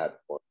should have had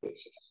more of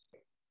this.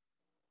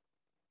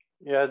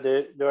 yeah,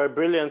 they were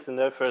brilliant in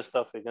their first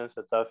half against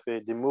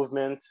Getafe. The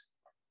movement,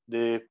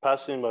 the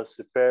passing was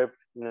superb.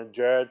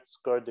 Gerrard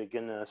scored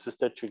again and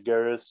assisted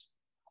Trigueros.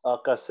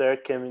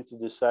 Alcacer came into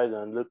the side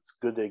and looked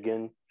good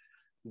again.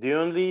 The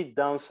only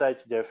downside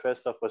to their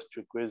first half was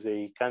Chukwueze.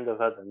 He kind of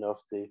had an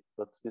off day,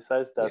 but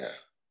besides that, Yeah,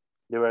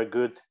 they were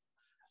good.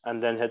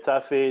 And then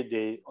Getafe,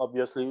 they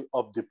obviously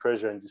upped the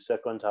pressure in the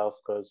second half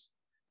because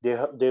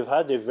they've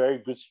had a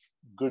very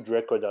good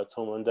record at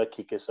home under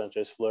Kike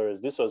Sanchez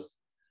Flores. This was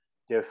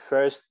their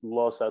first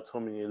loss at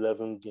home in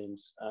 11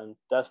 games, and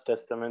that's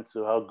testament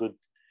to how good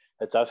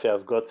Getafe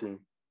have gotten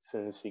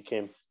since he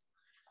came.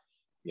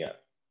 yeah.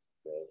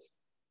 Yes.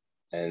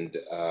 And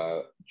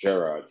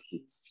Gerard,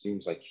 he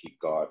seems like he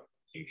got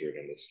injured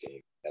in this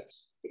game.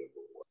 That's a bit of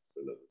a work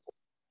for Liverpool.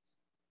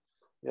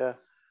 Yeah,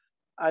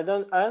 I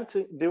don't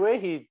think the way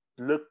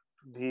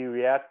he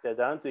reacted.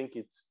 I don't think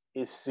it's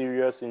a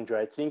serious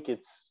injury. I think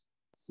it's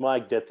more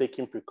like they're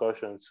taking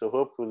precautions. So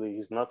hopefully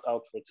he's not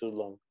out for too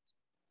long.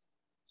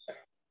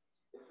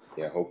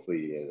 Yeah,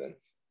 hopefully he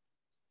isn't.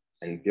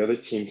 And the other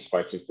teams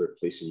fighting for a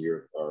place in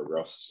Europe are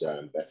Real Sociedad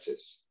and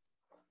Betis.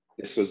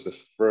 This was the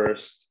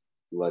first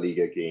La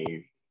Liga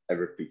game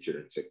ever featured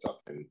on TikTok,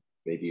 and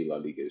maybe La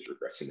Liga is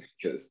regretting it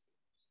because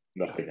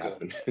Oh nothing god.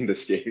 happened in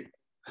this game.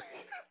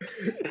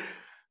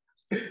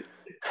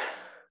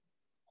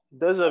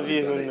 Those of Haven't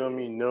you done who it. know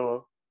me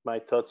know my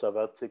thoughts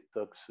about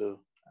TikTok. So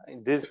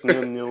this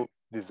new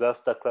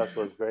disaster class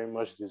was very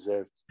much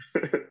deserved.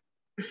 Alexander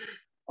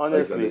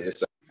Honestly,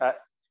 Isak I,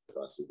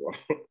 basketball.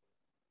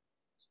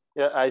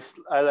 yeah,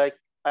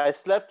 I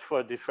slept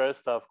for the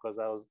first half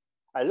because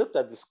I looked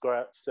at the score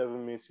at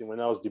 7 minutes in when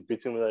I was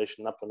debating whether I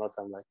should nap or not.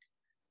 I'm like,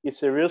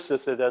 it's a real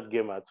Sociedad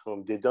game at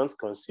home. They don't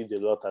concede a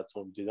lot at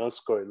home. They don't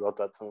score a lot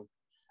at home.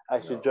 I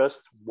should No,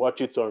 just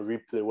watch it on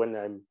replay when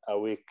I'm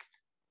awake.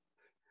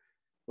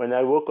 When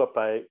I woke up,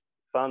 I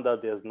found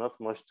out there's not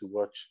much to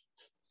watch.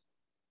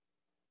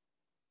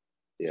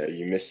 yeah,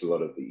 you missed a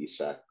lot of the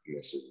Isak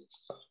misses and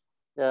stuff.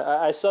 Yeah,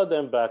 I saw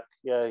them back.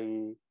 Yeah,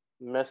 he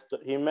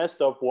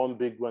messed up one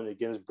big one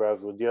against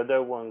Bravo. The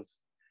other ones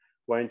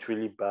weren't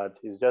really bad.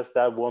 It's just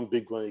that one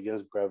big one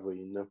against Bravo.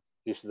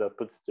 He should have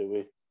put it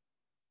away.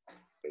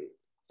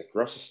 Like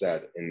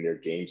Rosstad in their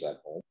games at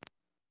home,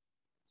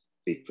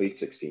 they played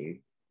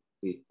 16.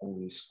 They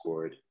only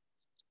scored.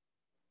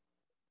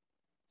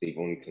 They've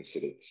only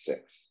conceded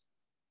 6.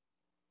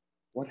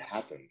 What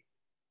happened?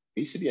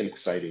 They used to be an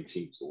exciting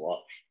team to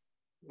watch.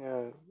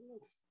 Yeah,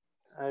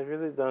 I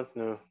really don't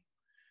know.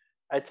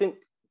 I think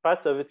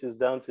part of it is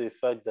down to the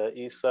fact that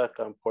Isak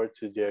and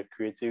Porto, their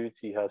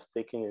creativity has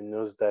taken a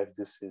nosedive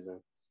this season.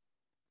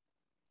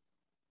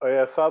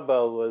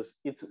 Oyafabal was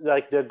it's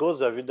like their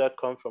goals have either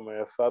come from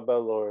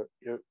Oyafabal or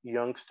a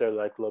youngster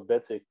like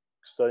Lobete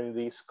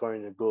suddenly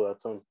scoring a goal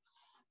at home,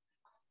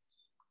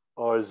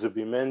 or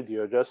Zubimendi,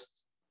 or just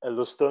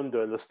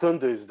Elostondo.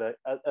 Elostondo is like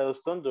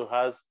Elostondo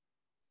has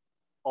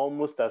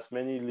almost as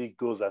many league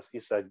goals as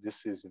Isak this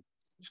season,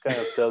 which kind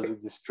of tells you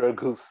the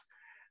struggles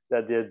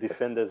that their That's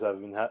defenders have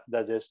been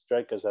that their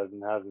strikers have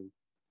been having.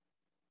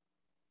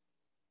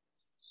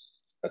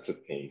 that's a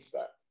pain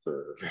stat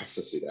for Real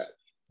Sociedad.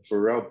 For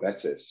Real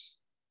Betis,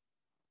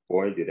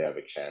 boy, did they have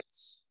a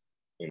chance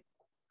in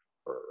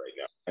for right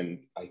now. And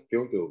I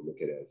feel they'll look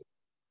at it as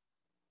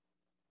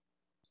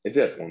if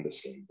they had won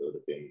this game, they would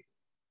have been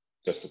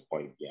just a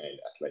point behind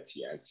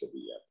Atleti and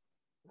Sevilla.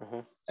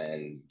 Mhm.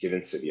 And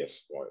given Sevilla's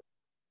form,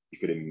 you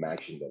could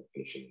imagine them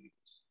finishing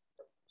this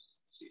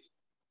season.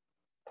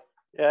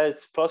 Yeah,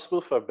 it's possible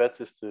for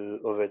Betis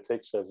to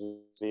overtake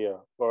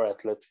Sevilla or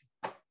Atleti,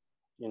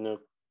 you know.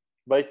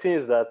 But the thing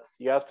is that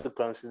you have to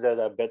consider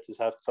that Betis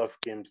have tough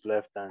games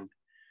left and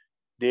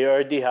they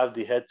already have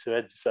the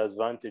head-to-head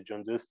disadvantage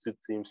on those two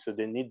teams, so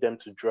they need them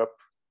to drop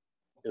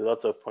a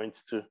lot of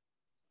points too.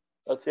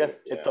 But yeah,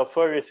 a Yeah, top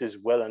four race is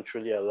well and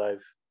truly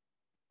alive.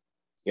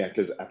 yeah,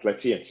 because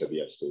Atleti and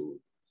Sevilla still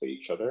play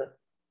each other.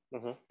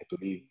 Mm-hmm. I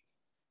believe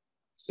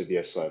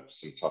Sevilla still have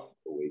some tough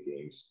away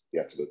games. They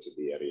have to go to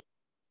the area.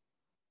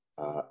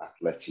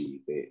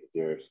 Atleti,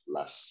 their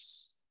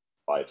last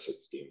 5,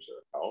 6 games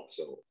are out,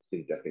 so I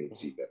can definitely Mm-hmm.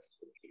 see Betis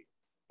finishing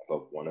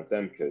above one of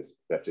them because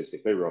Betis they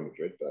play Real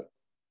Madrid, but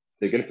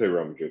they're going to play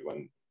Real Madrid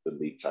when the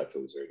league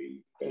title is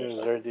already finished.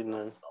 It's already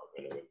none.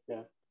 Anyway.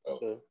 Yeah. So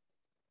So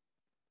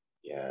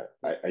yeah,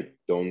 I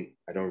don't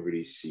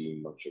really see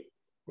much of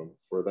room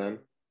for them.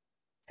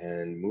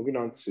 And moving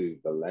on to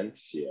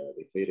Valencia,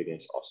 they played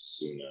against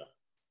Osasuna.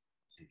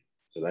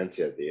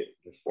 Valencia,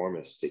 the form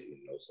is taking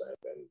a nosedive,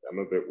 and I'm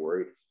a bit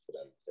worried for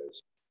them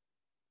because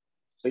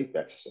they played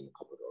Betis in the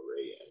Copa del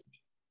Rey, and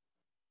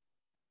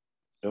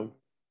don't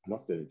I'm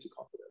not feeling too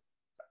confident.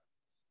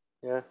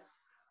 yeah,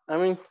 I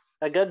mean,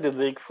 I get the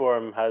league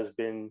form has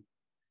been.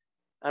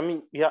 I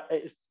mean, yeah,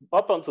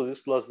 up until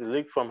this loss, the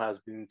league form has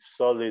been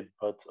solid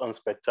but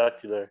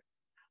unspectacular.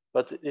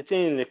 But the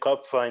thing in the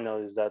cup final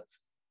is that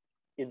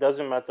it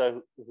doesn't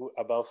matter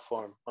about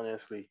form.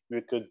 Honestly,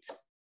 we could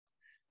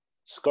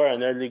score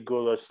an early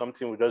goal or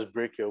something will just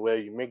break your way.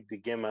 You make the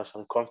game as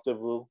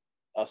uncomfortable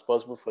as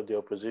possible for the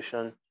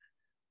opposition.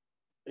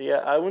 Yeah,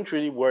 I wouldn't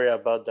really worry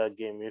about that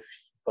game if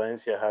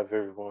Valencia have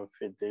everyone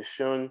fit. They've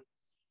shown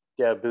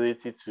their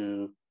ability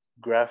to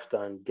graft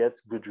and get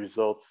good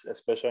results,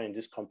 especially in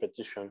this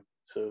competition.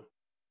 So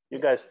you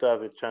Yeah, guys still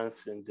have a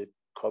chance in the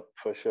cup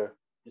for sure.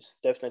 It's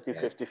definitely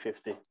yeah.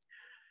 50-50.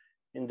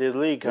 In the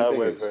league, The only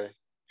thing however, is,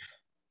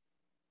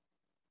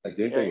 the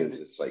only yeah, thing is,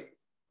 it's like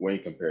when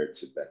you compare it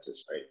to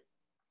Betis, right?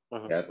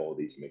 uh-huh, You have all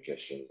these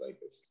magicians like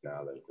this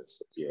Canales, this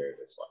Pierre,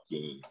 this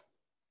Joaquin.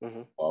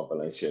 uh-huh, While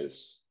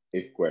Valencia's,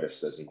 if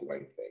Guedes doesn't do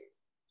anything,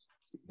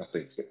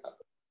 nothing's gonna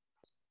happen.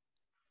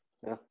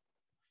 yeah.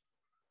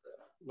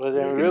 But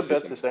They're then gonna real say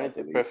bet is something about ain't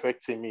the a league.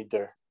 perfect team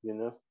either, you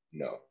know.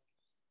 No,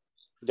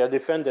 Their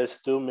defenders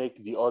still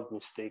make the odd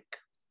mistake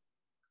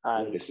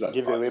yeah, and this is at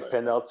give away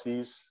part-time.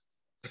 penalties,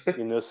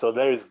 you know. So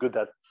there is good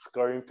at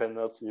scoring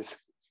penalties.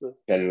 So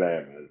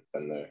Penler, man,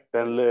 Penler.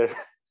 Penler,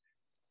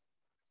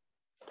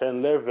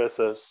 Penler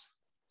versus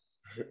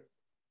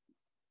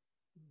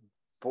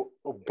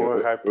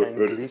Borja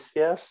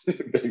Penglicias.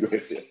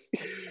 Bengals, yes.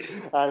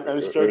 I'm It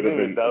would have struggling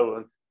with been, that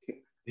one.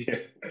 yeah.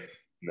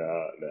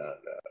 No, no,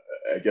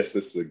 no. I guess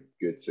this is a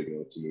good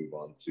signal to move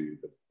on to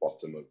the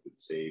bottom of the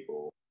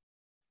table.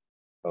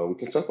 We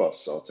can talk about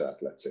Celta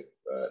Athletic,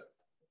 but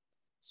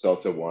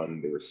Celta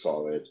won. They were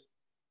solid.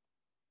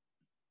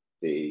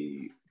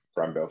 They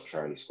Fran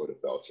Beltran scored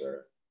a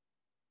belter.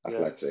 Yeah.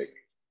 Athletic,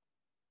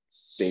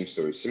 same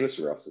story, similar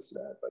to Real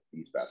Sociedad, but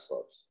these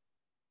basketballs,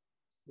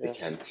 they Yeah.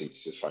 can't seem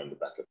to find the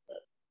back of the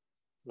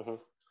net. Mhm.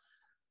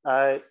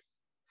 I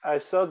I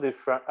saw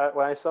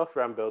when I saw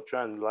Fran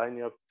Beltran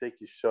lining up to take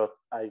his shot.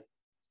 I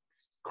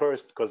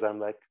cursed because I'm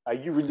like, are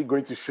you really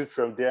going to shoot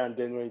from there? And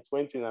then when it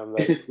went in, I'm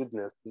like,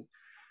 goodness.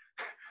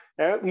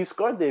 And he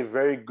scored a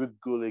very good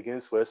goal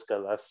against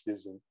Huesca last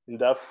season in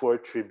that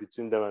 4-3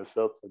 between them and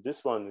Celta.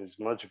 This one is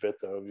much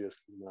better,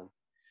 obviously, man.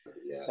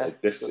 Yeah, Yeah,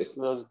 like this, if it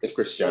was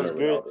Cristiano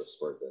great. Ronaldo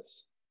scored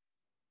this,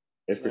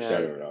 if Yeah,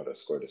 Cristiano Ronaldo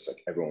scored this,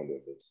 like everyone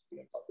would have been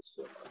about this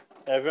score.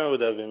 everyone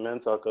would have been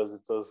mental because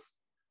it was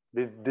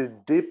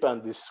the dip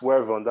and the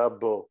swerve on that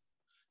ball.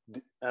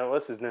 And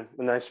what's his name?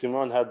 Unai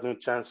Simon had no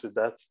chance with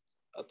that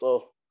at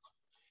all.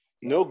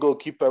 No No.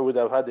 goalkeeper would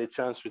have had a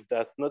chance with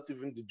that. Not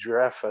even the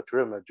giraffe at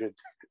Real Madrid.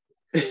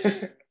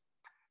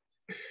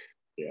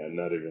 Yeah,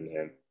 not even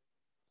him.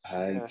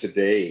 And Yeah.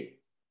 today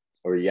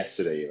or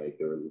yesterday, like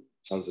there were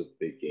tons of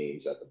big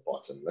games at the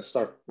bottom. Let's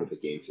start with the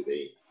game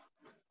today.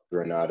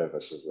 Granada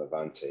versus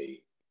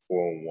Levante,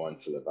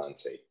 4-1 to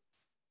Levante.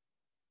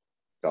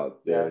 God,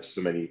 there Yeah. are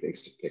so many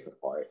things to pick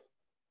apart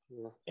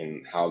Yeah.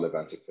 in how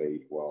Levante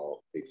played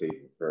well. They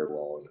played very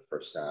well in the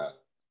first half.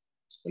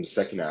 In the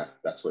second half,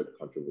 that's where the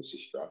controversy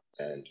struck.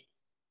 And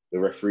the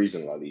referees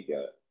in La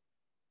Liga,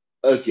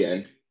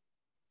 again,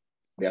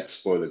 they had to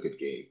spoil a good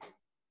game.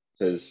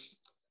 Because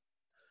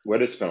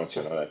whether it's penalty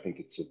or not, I think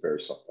it's a very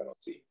soft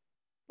penalty.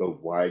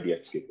 But why do you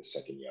have to give the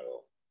second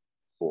yellow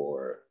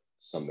for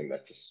something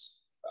that's a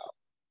foul?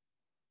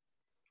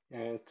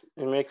 And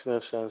it makes no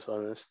sense,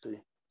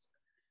 honestly.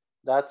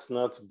 That's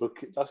not a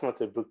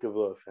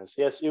bookable offense.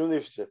 Yes, even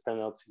if it's a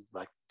penalty,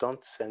 like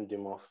don't send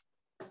him off.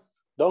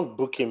 Don't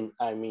book him,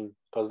 I mean,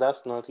 because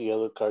that's not a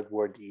yellow card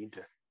worthy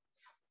either.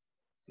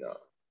 No.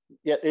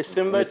 Yeah, a And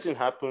similar it's thing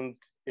happened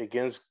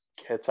against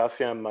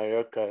Getafe and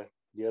Mallorca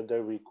the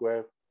other week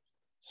where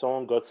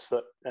someone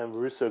and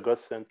Russo got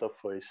sent off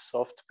for a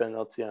soft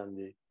penalty and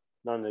a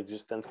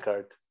non-existent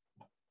card.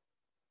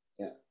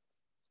 yeah.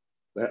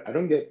 But I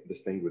don't get the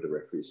thing with the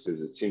referees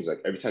because it seems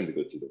like every time they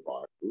go to the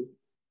VAR booth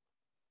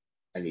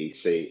and they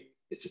say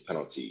it's a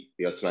penalty,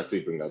 they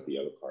automatically bring out the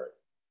yellow card.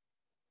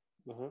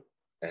 Mm-hmm.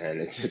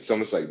 And it's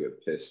almost like they're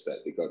pissed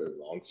that they got it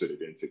wrong, so they're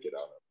going to take it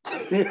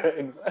out. Yeah,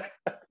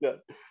 exactly. Yeah.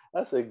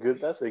 That's a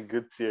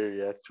good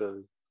theory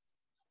actually.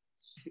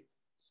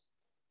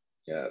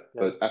 Yeah,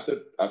 Yeah.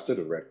 but after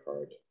the red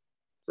card,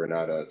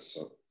 Granada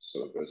so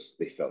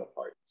they fell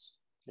apart.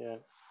 Yeah.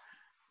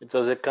 It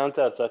was a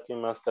counter-attacking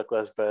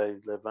masterclass by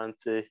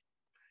Levante.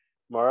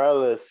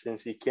 Morales,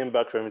 since he came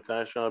back from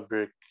international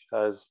break,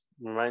 has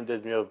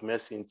reminded me of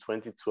Messi in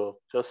 2012,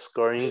 just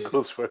scoring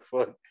goals for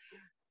fun.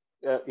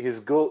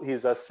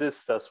 His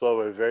assists as well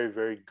were very,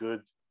 very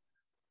good.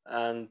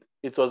 And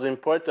it was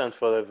important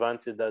for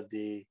Levante that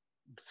they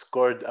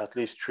scored at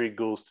least 3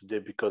 goals today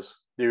because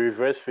the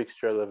reverse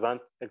fixture,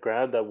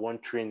 Granada won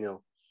 3-0.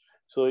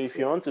 So if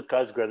you Yeah, want to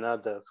catch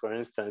Granada, for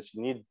instance,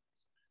 you need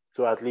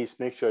to at least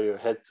make sure your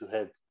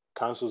head-to-head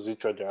cancels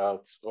each other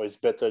out or is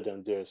better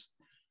than theirs.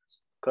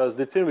 Because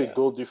the thing with yeah,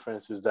 goal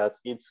difference is that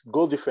its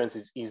goal difference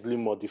is easily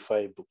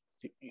modifiable,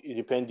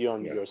 depending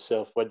on yeah,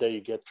 yourself, whether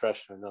you get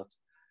trashed or not.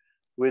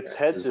 With yeah.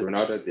 head Because to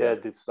Granada they have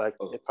head, it's like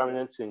a oh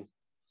permanent thing.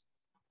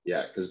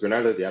 yeah, because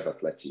Granada they have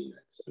Atleti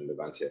next and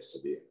Levante have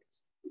Sevilla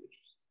next.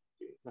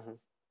 Mhm.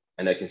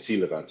 And I can see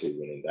Levante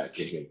winning that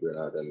game in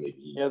Granada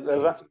maybe Yeah,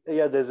 losing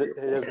three or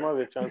four. there's more of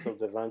a chance of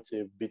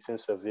Levante beating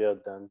Sevilla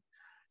than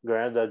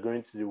Granada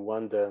going to the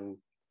one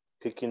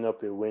picking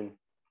up a win.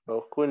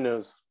 Well, who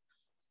knows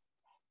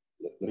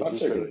with Levante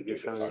this are going to do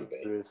this, relegation aren't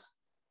they? race?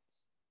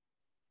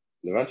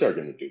 Levante are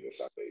going to do this,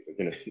 aren't they? They're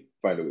going to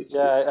find a way to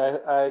Yeah,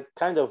 steal. I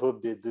kind of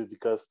hope they do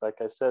because, like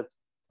I said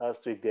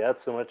last week, they had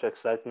so much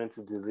excitement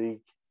in the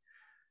league,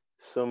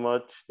 so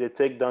much. They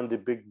take down the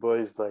big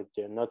boys like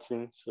they're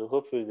nothing. So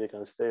hopefully they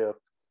can stay up.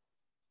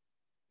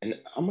 And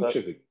how much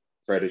But of a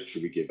credit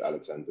should we give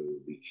Alexander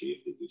Lici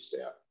if they do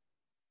stay up?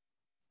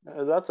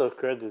 a lot of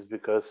credits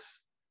because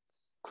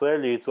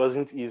clearly it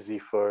wasn't easy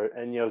for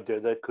any of the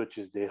other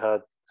coaches they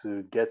had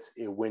to get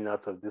a win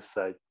out of this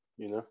side.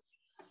 You know,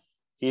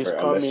 he's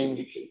Right, unless you coming.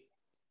 Lici.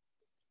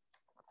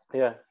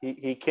 Yeah,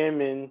 he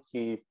came in.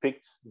 He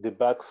picked the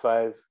back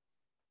five,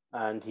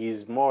 and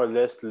he's more or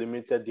less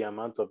limited the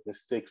amount of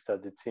mistakes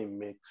that the team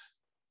makes.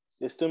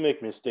 They still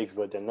make mistakes,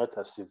 but they're not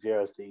as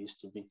severe as they used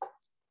to be.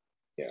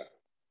 Yeah.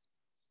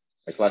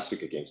 Like last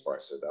week against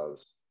Barca, that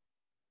was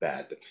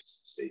bad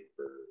defensive mistake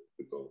for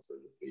the goal for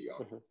the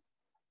young. Mhm.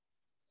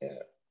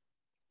 Yeah.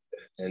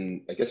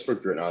 And I guess for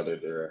Granada,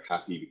 they're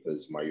happy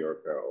because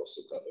Mallorca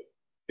also got a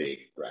big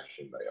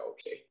thrashing by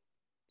LK.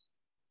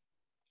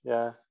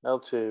 Yeah,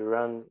 Elche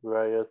ran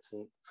riot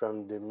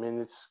from the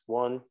minutes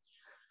one.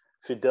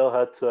 Fidel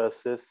had 2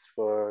 assists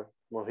for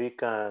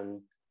Mojica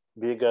and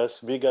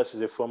Bigas. Bigas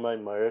is a former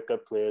Mallorca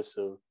player,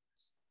 so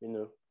you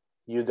know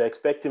you'd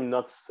expect him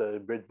not to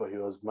celebrate, but he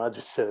was mad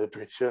with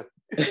celebration.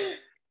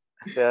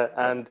 Yeah,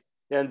 Yeah.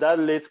 and that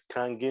late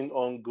Kangin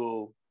on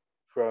goal Oh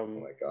from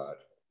my God.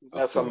 I was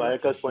yeah, so from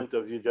Mallorca's happy. point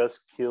of view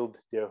just killed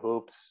their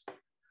hopes.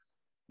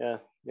 Yeah,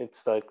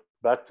 it's like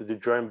back to the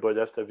drawing board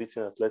after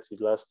beating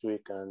Atleti last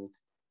week, and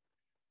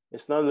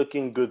it's not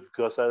looking good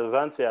because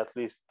Levante at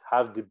least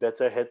have the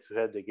better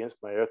head-to-head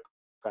against Mallorca,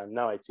 and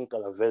now I think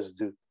Alaves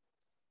do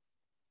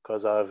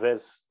because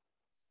Alaves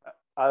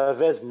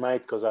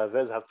might because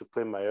Alaves have to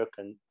play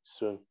Mallorca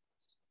soon.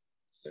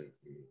 And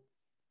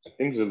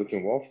things are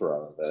looking well for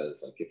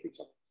Alaves. Like if we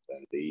talk about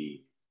them,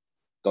 they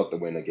got the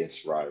win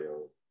against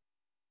Rayo.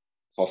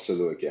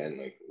 Hosselu again,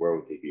 like where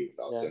would they be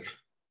without Yeah, him?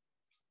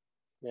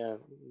 yeah,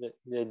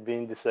 they'd be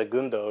in the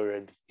Segunda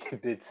already.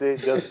 They'd say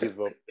just give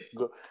up,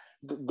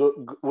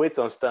 go, wait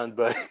on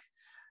standby.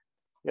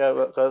 Yeah,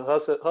 because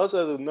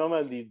Hustle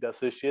normally the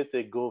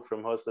associated goal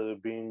from Hustle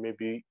being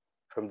maybe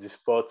from the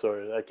spot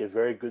or like a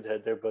very good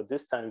header, but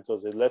this time it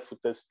was a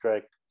left-footed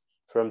strike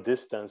from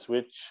distance,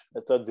 which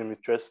I thought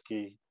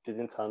Dimitrescu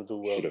didn't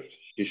handle should well. have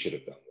he should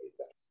have done like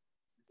that.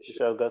 He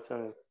should have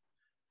gotten it.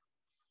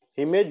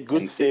 He made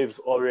good And it saves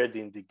already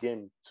in the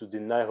game to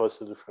deny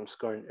Hustle from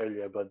scoring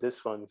earlier, but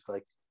this one is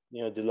like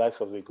the life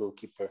of a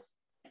goalkeeper.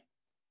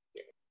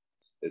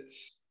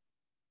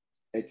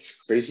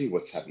 it's crazy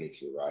what's happening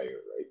to Rayo,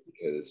 right?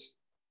 Because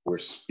we're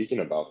speaking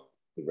about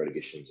the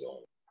relegation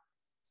zone,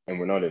 and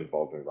we're not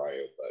involved in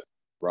Rayo, but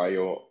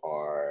Rayo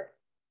are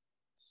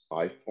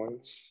 5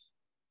 points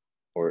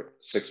or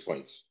 6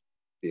 points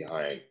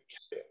behind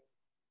Cagliari.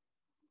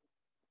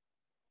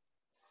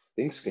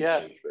 Things can Yeah,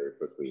 change very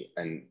quickly,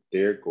 and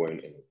they're going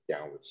in a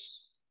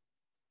downwards.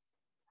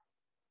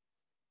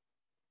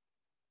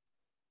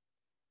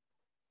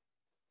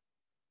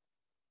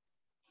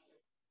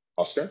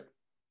 Oscar?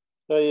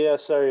 oh yeah,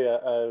 sorry,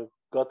 I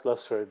got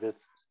lost for a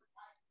bit.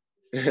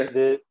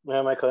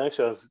 My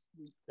connection was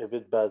a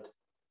bit bad.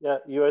 Yeah,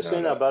 you were No,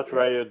 saying no, about yeah,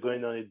 Rayo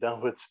going on a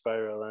downward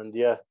spiral, and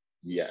yeah,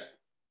 yeah,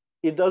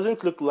 it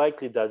doesn't look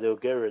likely that they'll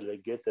get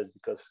relegated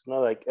because it's not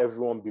like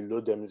everyone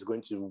below them is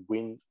going to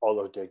win all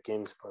of their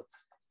games. But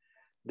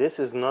this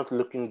is not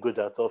looking good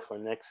at all for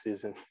next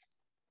season.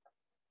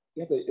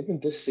 yeah. But even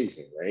this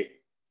season, right?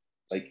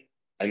 Like,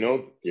 I know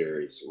the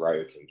theories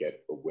Rayo can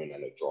get a win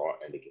and a draw,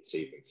 and they can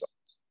save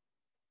themselves,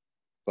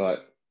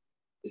 but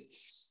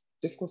it's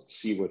difficult to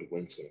see where the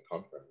win's going to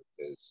come from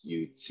because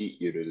you'd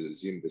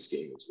assume this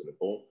game is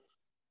winnable.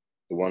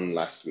 The one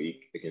last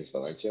week against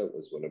Valencia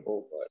was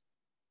winnable, but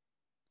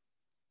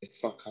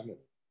it's not coming.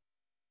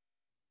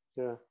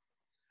 Yeah,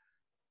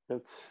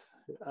 it's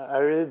I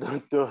really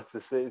don't know what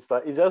to say. It's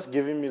like it's just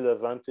giving me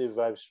Levante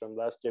vibes from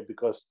last year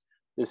because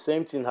the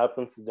same thing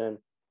happened to them.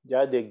 They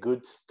had a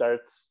good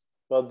start.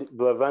 Well,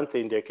 Levante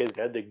in their case,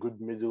 they had a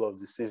good middle of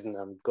the season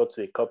and got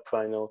to a cup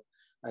final,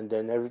 and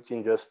then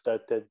everything just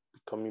started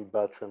becoming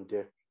bad from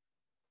there.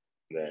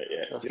 Yeah,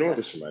 yeah. So, You know what yeah,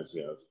 this reminds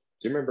me of? Do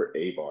you remember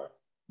Abar,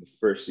 the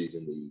first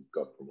season they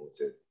got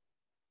promoted,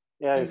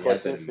 yeah, in and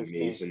fourteen,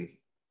 15.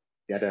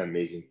 they had an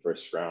amazing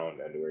first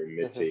round, and they were Mm-hmm.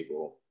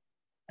 mid-table,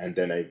 and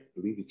then I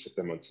believe it took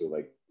them until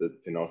like the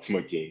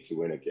penultimate game to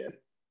win again,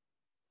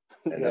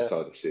 and that's Yeah,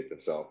 how they saved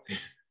themselves.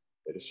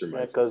 It just yeah, reminds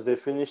me of because they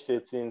finished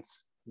 18th,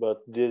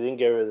 but they didn't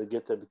get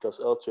relegated because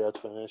Elche had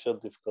financial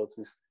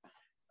difficulties.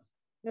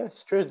 Yeah,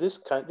 it's true. This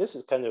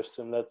is kind of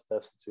similar to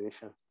that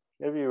situation.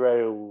 Maybe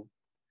Rayo will.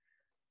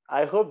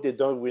 I hope they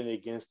don't win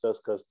against us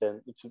because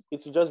then it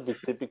will just be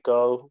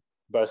typical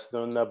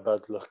Barcelona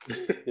bad luck.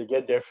 They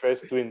get their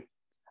first win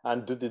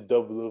and do the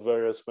double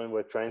over us when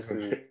we're trying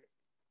to it.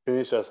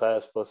 finish as high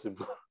as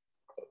possible.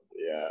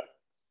 Yeah.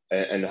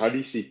 And how do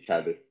you see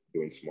Cardiff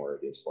doing tomorrow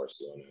against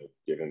Barcelona,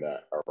 given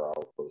that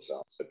Araujo goes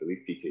out? I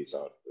believe PK's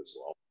out as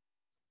well.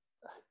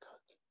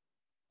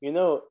 You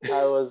know,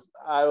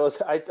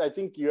 I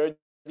think you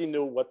already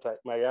know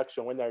my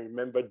reaction when I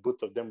remembered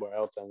both of them were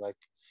out. And like,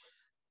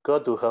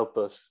 God will help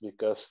us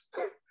because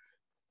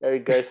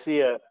Eric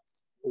Garcia,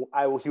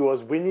 he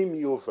was winning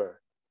me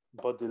over,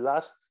 but the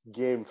last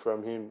game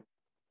from him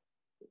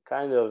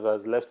kind of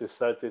has left a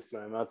sour taste in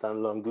my mouth.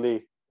 And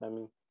Longley, I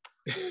mean,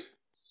 the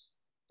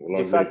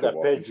Long fact is a that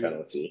walking Pedri,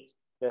 penalty.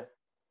 yeah,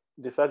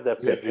 the fact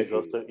that Yeah, Pedri is Pedri.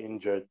 also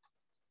injured,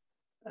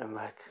 I'm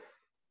like,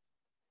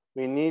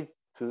 we need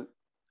to.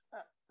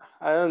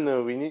 I don't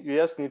know. We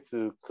just need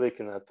to click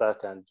in attack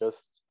and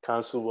just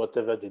cancel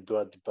whatever they do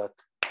at the back.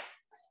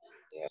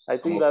 Yeah, I I'm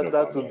think hoping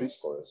that would Aubameyang be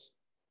scores.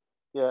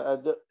 yeah.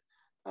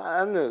 I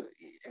don't know.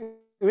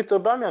 With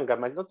Aubameyang, I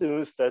might not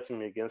even start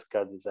him against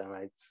Cadiz. I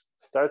might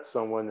start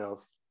someone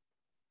else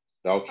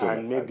That'll kill my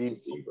and fantasy maybe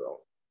team, bro.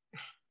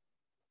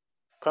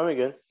 come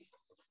again.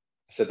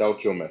 I said that'll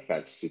kill my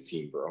fantasy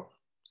team, bro.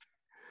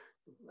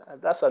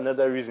 That's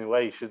another reason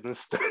why he shouldn't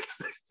start.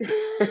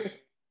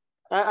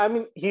 I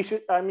mean, he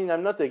should. I mean,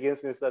 I'm not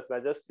against him start. I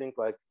just think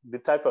like the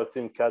type of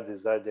team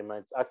Cadiz are, they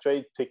might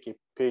actually take a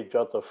page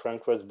out of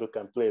Frankfurt's book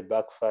and play a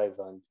back five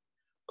and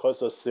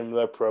cause us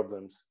similar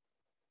problems.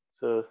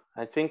 So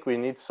I think we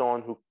need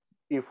someone who,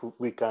 if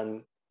we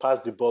can pass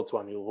the ball to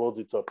and he'll hold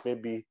it up,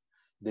 maybe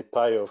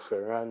Depay or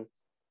Ferran,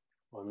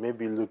 or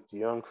maybe Luke De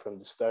Jong from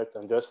the start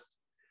and just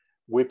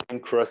whipping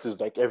crosses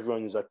like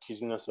everyone is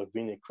accusing us of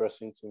being a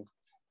crossing team.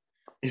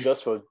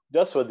 Just for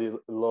the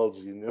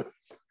lulls.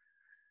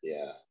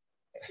 Yeah.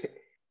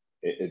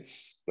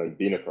 It's like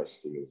being a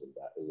cross team isn't a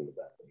bad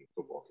thing.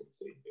 Football can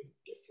play in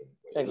different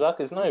ways.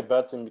 Exactly. It's not a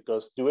bad thing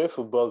because the way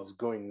football is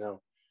going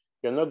now,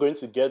 you're not going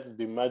to get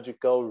the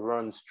magical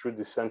runs through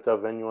the center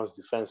of anyone's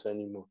defense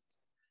anymore.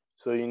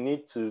 So you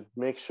need to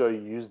make sure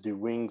you use the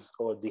wings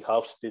or the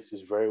half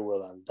spaces very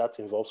well, and that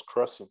involves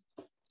crossing.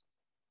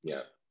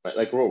 Yeah.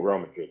 Like what Real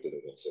Madrid did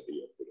against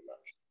Sevilla, pretty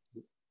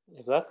much.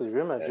 Exactly.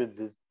 Real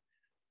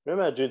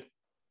Madrid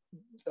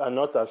are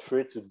not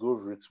afraid to go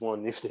route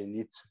one if they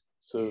need to.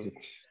 So Yeah.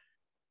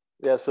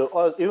 yeah,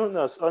 so even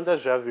us under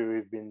Xavi,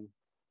 we've been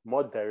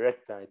more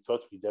direct than I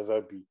thought we'd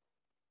ever be.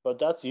 But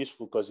that's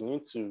useful because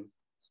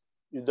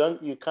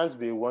you can't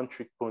be a one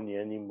trick pony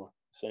anymore,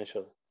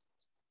 essentially.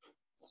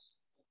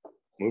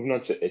 Moving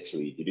on to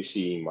Italy, did you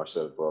see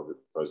Marcel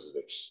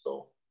Brozovic's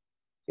goal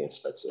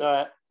against No,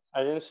 Spezia?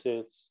 I didn't see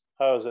it.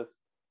 How was it?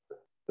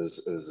 It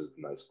was a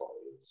nice ball.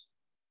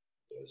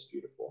 It was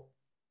beautiful.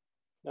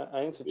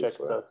 I need to check it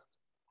Beautiful. out.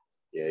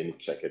 Yeah, you need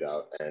to check it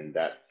out. And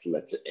that's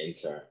lets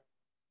Inter.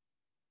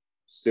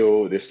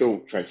 They're still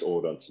trying to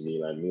hold on to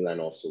Milan. Milan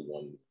also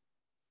won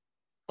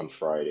on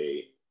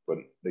Friday, but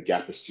the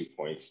gap is 2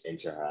 points.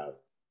 Inter have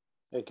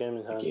A game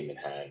in a hand. game in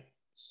hand,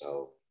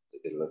 so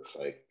it looks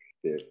like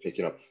they're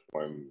picking up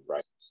form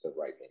right the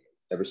right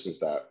moments. Ever since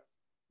that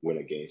win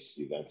against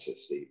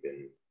Juventus, they've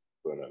been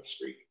going on a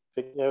streak.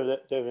 Yeah,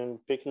 they've been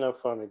picking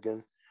up form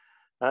again.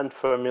 And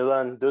for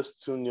Milan, those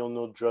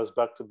 2-0 draws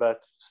back to back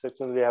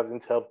certainly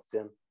haven't helped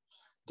them.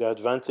 The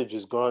advantage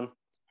is gone.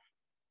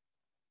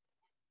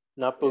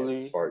 Yeah, it's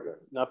Napoli, far gone.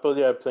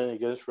 Napoli are playing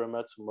against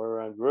Roma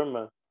tomorrow, and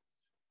Roma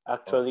Oh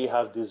actually yeah,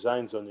 have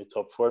designs on the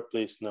top four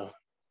place now.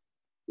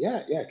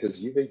 yeah, because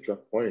Juve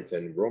dropped points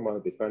and Roma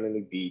they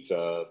finally beat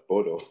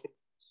Bodo.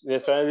 They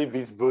finally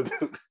beat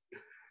Bodo.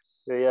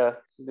 Yeah,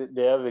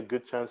 they have a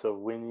good chance of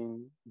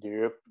winning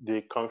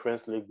the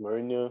Conference League.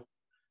 Mourinho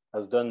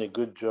has done a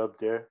good job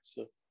there,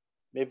 so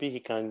maybe he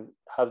can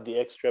have the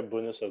extra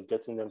bonus of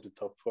getting them to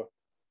top four.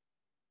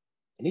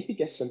 And if he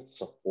gets sent to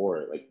top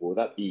four, like will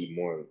that be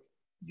more of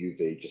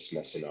Juve just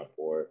messing up,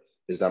 or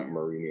is that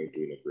Mourinho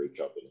doing a great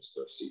job in his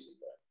first season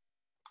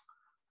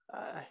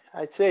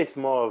I'd say it's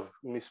more of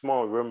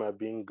Roma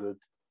being good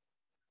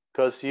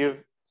because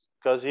there?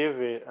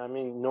 you've I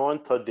mean no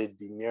one thought they'd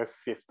be near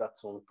fifth at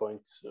some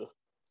point, so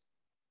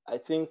I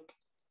think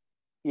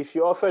if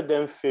you offer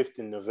them fifth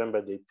in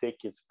November, they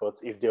take it. But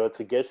if they were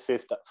to get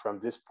fifth from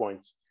this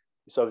point,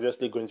 it's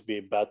obviously going to be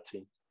a bad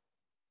thing.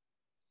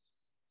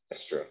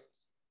 That's true.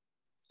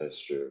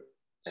 That's true.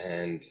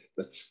 And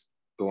let's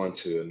go on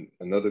to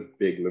another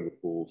big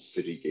Liverpool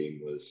City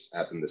game was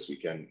happened this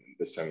weekend.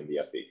 This time in the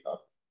FA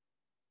Cup,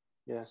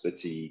 Yeah.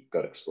 City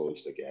got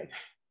exposed again.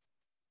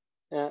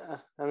 Yeah,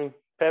 I mean,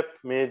 Pep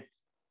made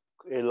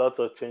a lot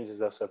of changes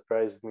that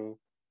surprised me,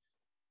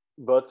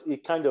 but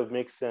it kind of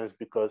makes sense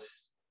because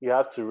you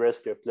have to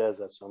rest your players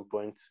at some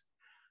point.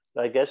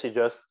 I guess he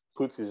just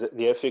put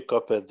the FA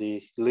Cup at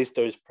the list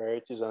of his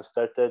priorities and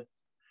started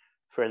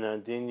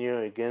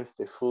Fernandinho against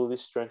a fully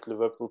strength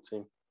Liverpool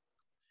team.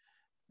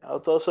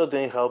 It also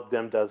didn't help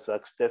them that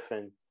Zach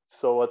Steffen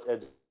saw what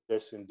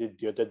Ederson did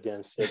the other day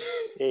and said,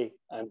 "Hey,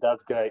 I'm that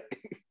guy."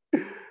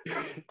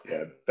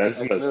 Yeah, I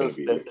Benzema's know gonna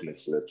be Steffen. licking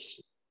his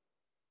lips.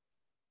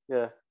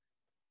 Yeah,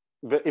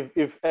 but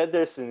if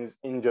Ederson is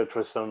injured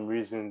for some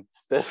reason,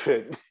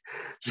 Steffen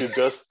should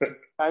just.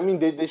 I mean,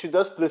 they should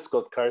just play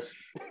Scott Carson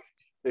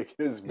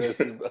against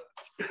Benzema.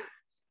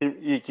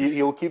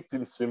 He'll keep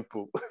things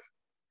simple.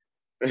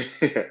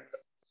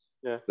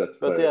 Yeah, That's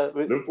but fair.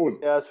 Liverpool,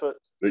 yeah, as for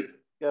they,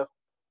 yeah,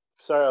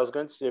 sorry, I was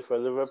going to say for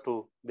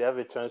Liverpool, they have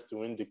a chance to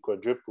win the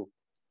quadruple.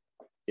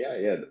 yeah.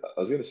 I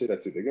was gonna say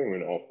that too. They're gonna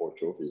win all four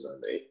trophies,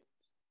 aren't they?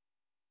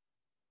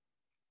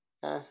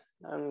 Eh,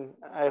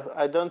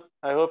 I don't.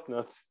 I hope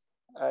not.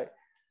 I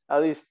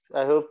At least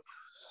I hope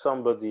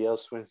somebody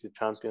else wins the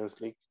Champions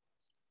League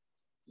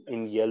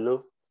in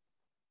yellow.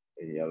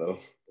 In yellow.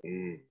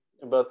 Mm.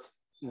 But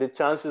the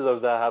chances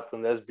of that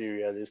happen, let's be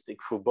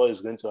realistic. Football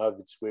is going to have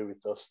its way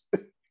with us.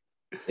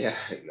 Yeah,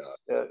 no,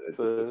 Yeah,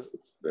 so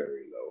it's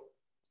very low.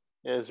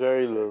 yeah, it's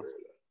very Very, low. very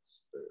low.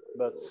 Very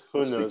But low.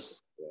 who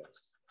knows?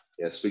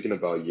 Yeah, speaking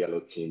about yellow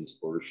teams,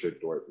 Borussia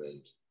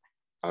Dortmund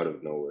out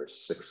of nowhere,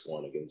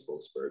 6-1 against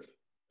Wolfsburg.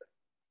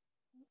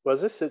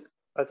 Was this six?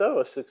 I thought it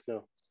was six.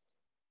 No.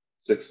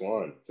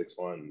 6-1,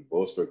 6-1.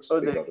 Wolfsburg, Oh,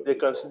 they got a they result.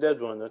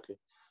 considered one. Okay.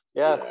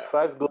 Yeah, Yeah.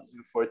 5 goals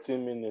in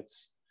 14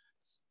 minutes.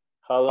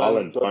 Haaland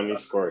Holland got finally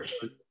back. scored.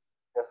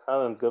 Yeah,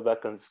 Haaland got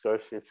back on the score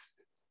sheet.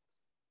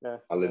 Yeah,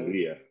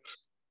 Hallelujah.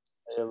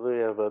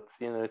 hallelujah. But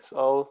it's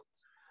all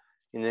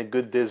in a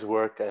good day's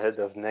work ahead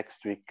of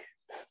next week.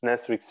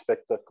 Next week's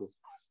spectacle.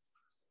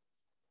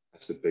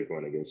 That's the big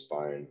one against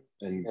Bayern.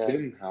 And Yeah.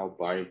 given how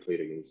Bayern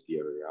played against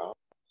Villarreal,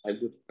 I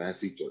would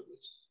fancy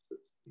Dortmund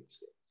in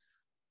this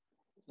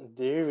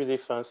Do you really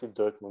fancy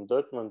Dortmund?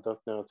 Dortmund don't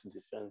know how to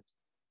defend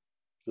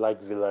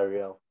like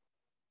Villarreal.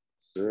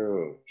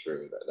 game.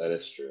 True. That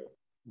is true.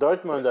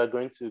 Dortmund are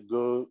going to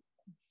go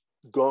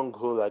gung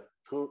ho like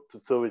toe to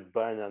toe with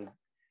Bayern, and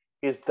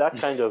it's that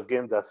kind of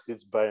game that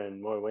suits Bayern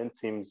more. When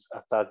teams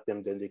attack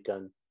them, then they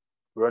can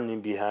run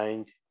in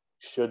behind,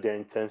 show their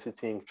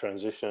intensity in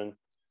transition.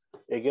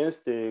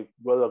 Against a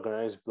well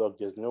organized block,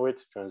 there's nowhere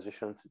to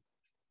transition to.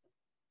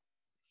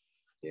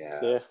 Yeah.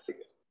 Yeah,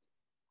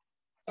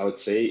 I would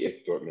say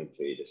if Dortmund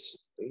played this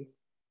way,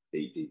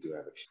 they do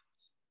have a chance.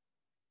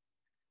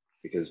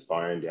 Because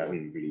Bayern, they yeah,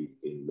 haven't really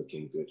been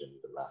looking good in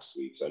the last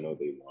weeks. I know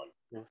they won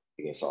yeah.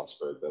 against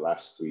Augsburg. The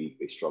last week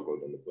they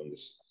struggled in the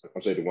Bundesliga.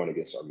 I'm sorry, they won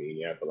against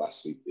Armenia, but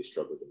last week they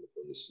struggled in the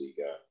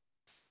Bundesliga.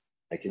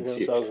 I can see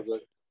Against a chance.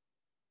 Salzburg.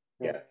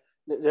 Yeah.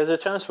 Yeah, There's a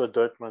chance for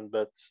Dortmund,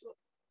 but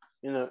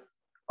you know,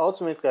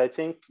 ultimately, I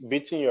think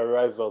beating your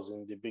rivals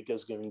in the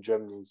biggest game in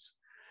Germany is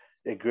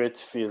a great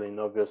feeling,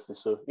 obviously.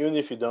 So even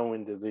if you don't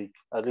win the league,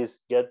 at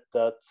least get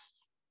that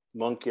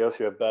monkey off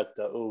your back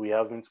that we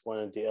haven't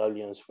won the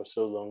Alliance for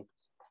so long.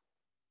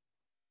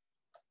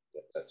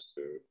 that's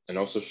true. And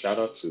also shout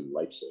out to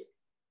Leipzig.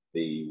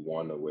 They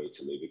won away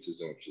to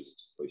Leverkusen, which is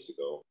a place to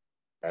go,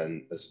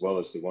 and as well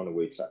as they won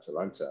away to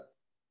Atalanta,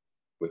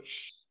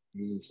 which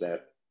means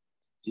that.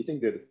 Do you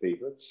think they're the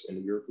favorites in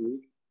the Europa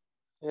League?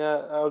 Yeah,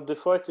 out of the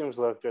four teams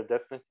left, they're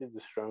definitely the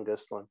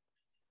strongest one.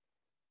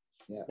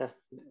 Yeah. Yeah.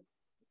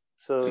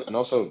 So And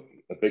also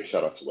a big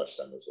shout out to West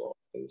Ham as well,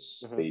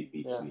 because mhm, they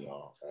beat yeah,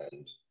 Lyon,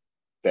 and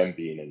them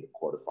being in the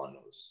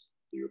quarterfinals,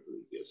 the Europa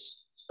League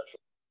is special.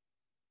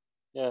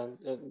 yeah,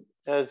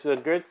 it's a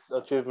great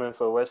achievement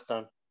for West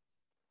Ham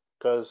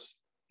because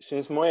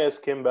since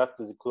Moyes came back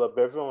to the club,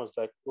 everyone was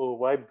like, "Oh,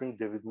 why bring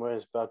David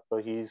Moyes back?"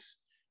 But he's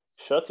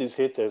shut his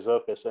haters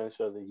up.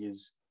 Essentially,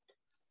 he's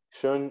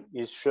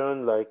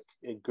shown like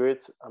a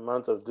great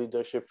amount of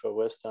leadership for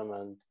West Ham,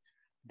 and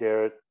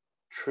they're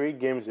 3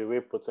 games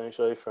away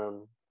potentially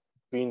from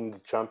being in the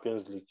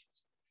Champions League.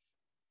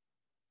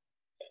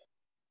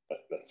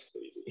 That's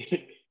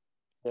crazy.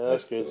 Yeah,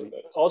 that's That's so crazy.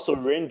 nuts. Also,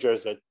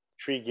 Rangers are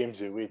 3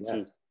 games away Yeah,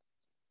 too.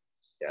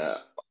 yeah.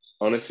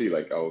 Honestly,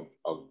 like I would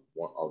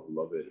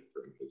love it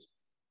for him because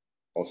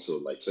also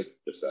like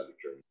just that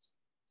insurance,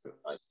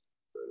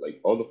 like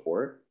all the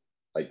four,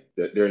 like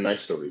they're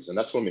nice stories, and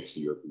that's what makes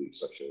the Europa League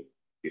such a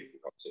beautiful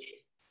competition.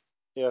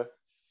 Yeah,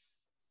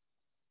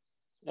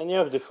 any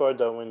of the four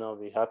that win, I'll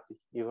be happy.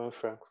 Even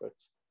Frankfurt.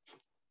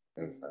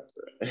 And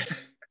Frankfurt.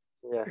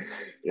 Yeah,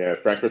 Yeah,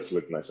 Frankfurt's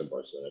looked nice in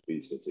Barcelona.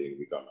 Please considering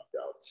we got knocked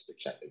out,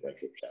 the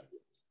eventual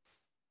champions.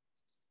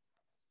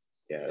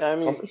 Yeah, I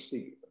mean, Conference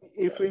League.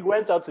 if we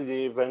went out to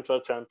the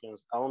eventual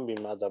champions, I won't be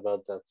mad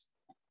about that.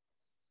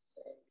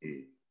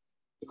 Mm.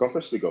 The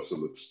Conference League also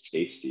looks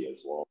tasty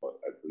as well.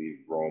 I believe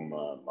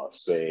Roma,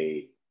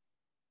 Marseille,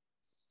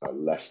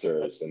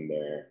 Leicester is in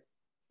there.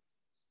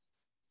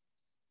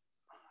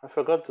 I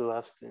forgot the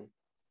last team.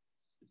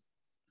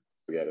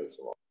 Forget as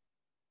well,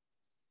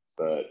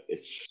 but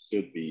it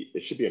should be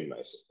a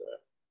nice affair.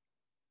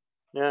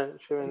 Yeah,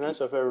 it should be And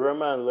nice if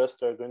Roma and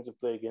Leicester are going to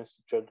play against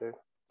each other.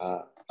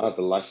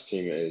 the last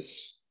team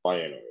is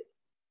Bayern.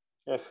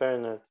 Yeah, fair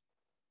enough.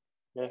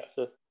 Yeah, Yeah,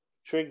 so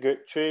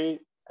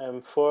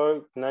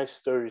four nice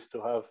stories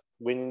to have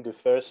winning the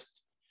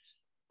first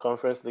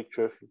Conference League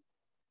trophy.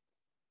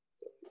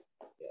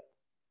 yeah.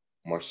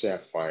 Marseille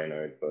are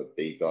Feyenoord, but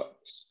they got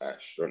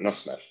smashed, or not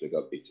smashed. They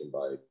got beaten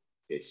by.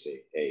 They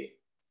say, hey,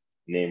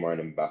 Neymar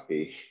and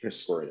Mbappe are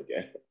scoring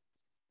again.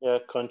 Yeah,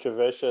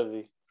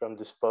 controversially from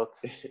the spot.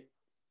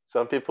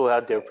 Some people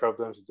had their Yeah,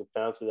 problems with the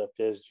penalty that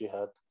PSG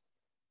had.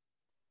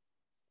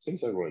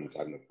 seems everyone's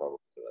having a problem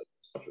with like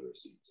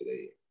controversy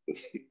today.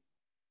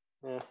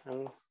 Yeah,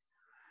 and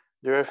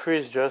the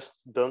referees just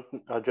don't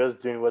are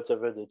just doing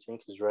whatever they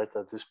think is right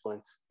at this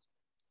point.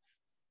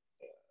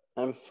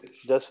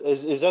 it's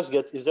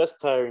It's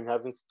just tiring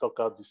having to talk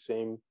out the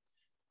same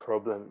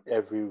problem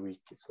every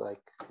week. It's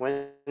like,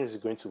 when is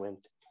it going to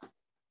end?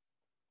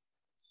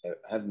 I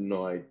have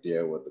no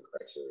idea what the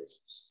criteria is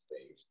for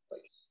things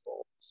like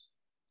balls,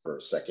 for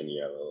second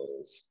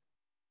yellows,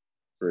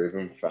 for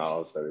even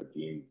fouls that are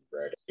deemed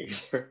red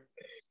anymore.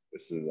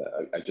 This is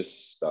I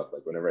just stop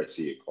like whenever I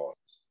see it called,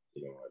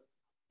 you know what,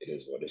 it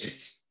is what it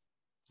is.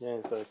 Yeah,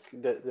 it's like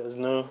there's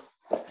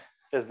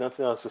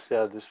nothing else to say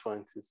at this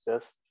point. It's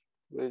just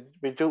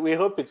we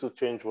hope it will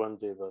change one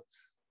day, but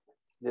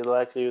the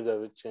likelihood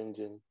of it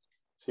changing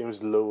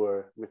seems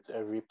lower with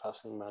every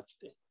passing match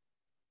day.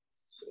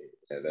 So,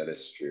 yeah, that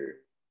is true.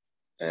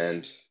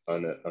 And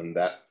on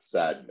that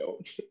sad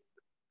note,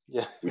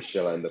 Yeah, we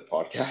shall end the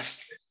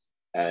podcast.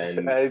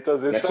 And it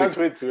was a next week, sad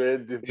way to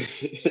end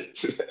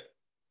it.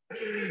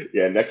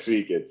 yeah, next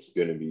week it's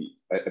gonna be.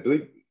 I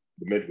believe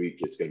the midweek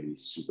is gonna be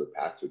super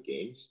packed with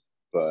games,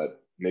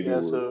 but maybe Yeah,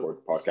 we'll so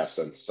record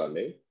podcast on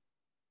Sunday,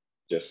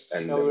 just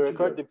and yeah, then we'll we can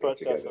do record the everything podcast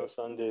together. on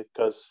Sunday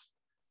because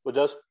we'll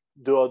just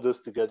do all those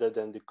together,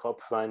 then the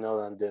cup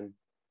final, and then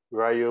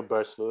Rayo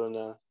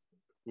Barcelona,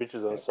 which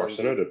is on Yeah, Sunday.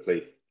 Barcelona to play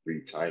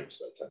 3 times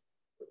by the time.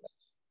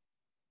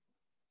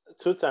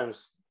 2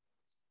 times.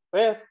 Oh,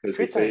 yeah, Because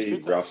three they times, play three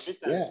times, Ross, three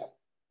times. yeah,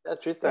 Yeah,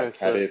 three yeah, times.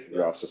 So Cadiz, yeah,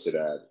 Real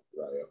Sociedad,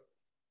 Rayo.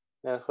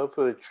 yeah.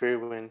 Hopefully, three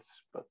wins,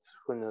 but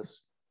who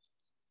knows?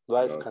 Who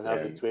Life can knows?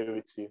 have its way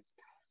with you.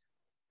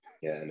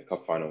 Yeah, and the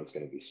cup final is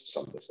going to be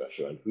something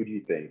special. And who do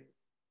you think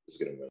is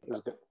going to win It's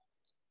that? good.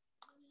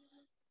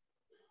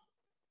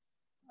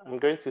 I'm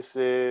going to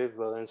say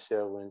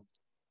Valencia win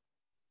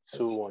Let's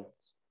 2-1.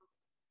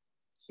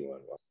 see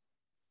one.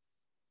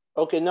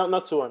 Okay, not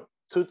 2-1.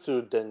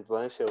 2-2. Then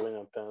Valencia win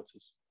on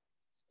penalties.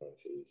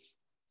 Penalties.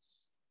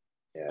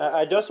 Yeah,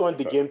 I just want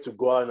the if I, game to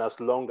go on as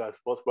long as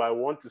possible. I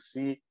want to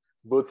see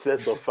both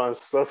sets of fans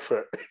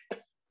suffer.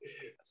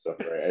 stuff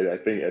right. I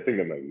think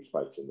there might be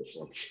fights in this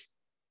one.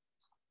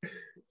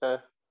 Uh,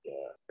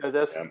 Yeah,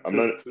 that's yeah, I'm two,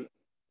 not. two.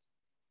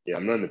 Yeah,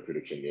 I'm not in the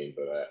prediction game,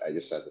 but I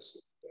just have this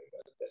thing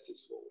that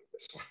is will win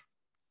this one.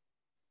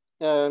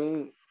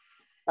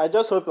 I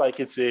just hope like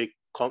it's a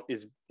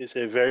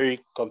very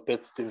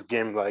competitive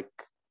game. Like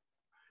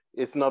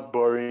it's not Yeah,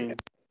 boring.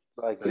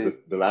 Like because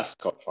the last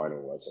cup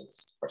final wasn't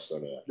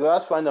Barcelona the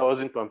last final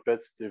wasn't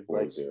competitive.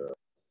 Like 4-0.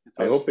 it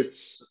I was. hope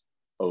it's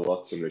a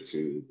lot similar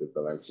to the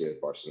Valencia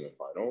Barcelona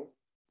final,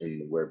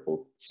 in where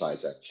both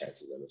sides have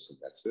chances and it's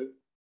competitive.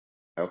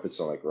 I hope it's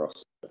not like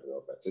Ross and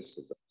Real Betis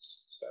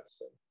because that's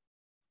the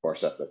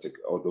Barca Athletic.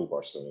 Although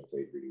Barcelona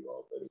played really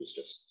well, but it was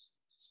just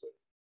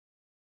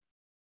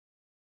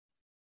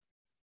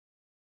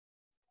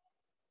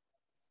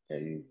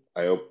And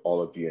I hope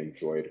all of you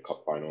enjoy the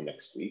cup final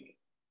next week.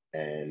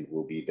 And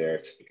we'll be there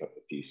to pick up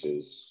the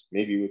pieces,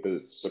 maybe with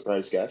a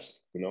surprise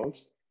guest. Who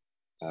knows?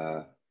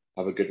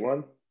 Have a good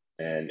one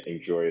and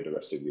enjoy the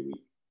rest of your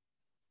week.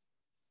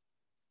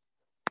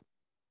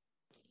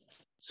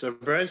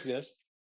 Surprise, yes.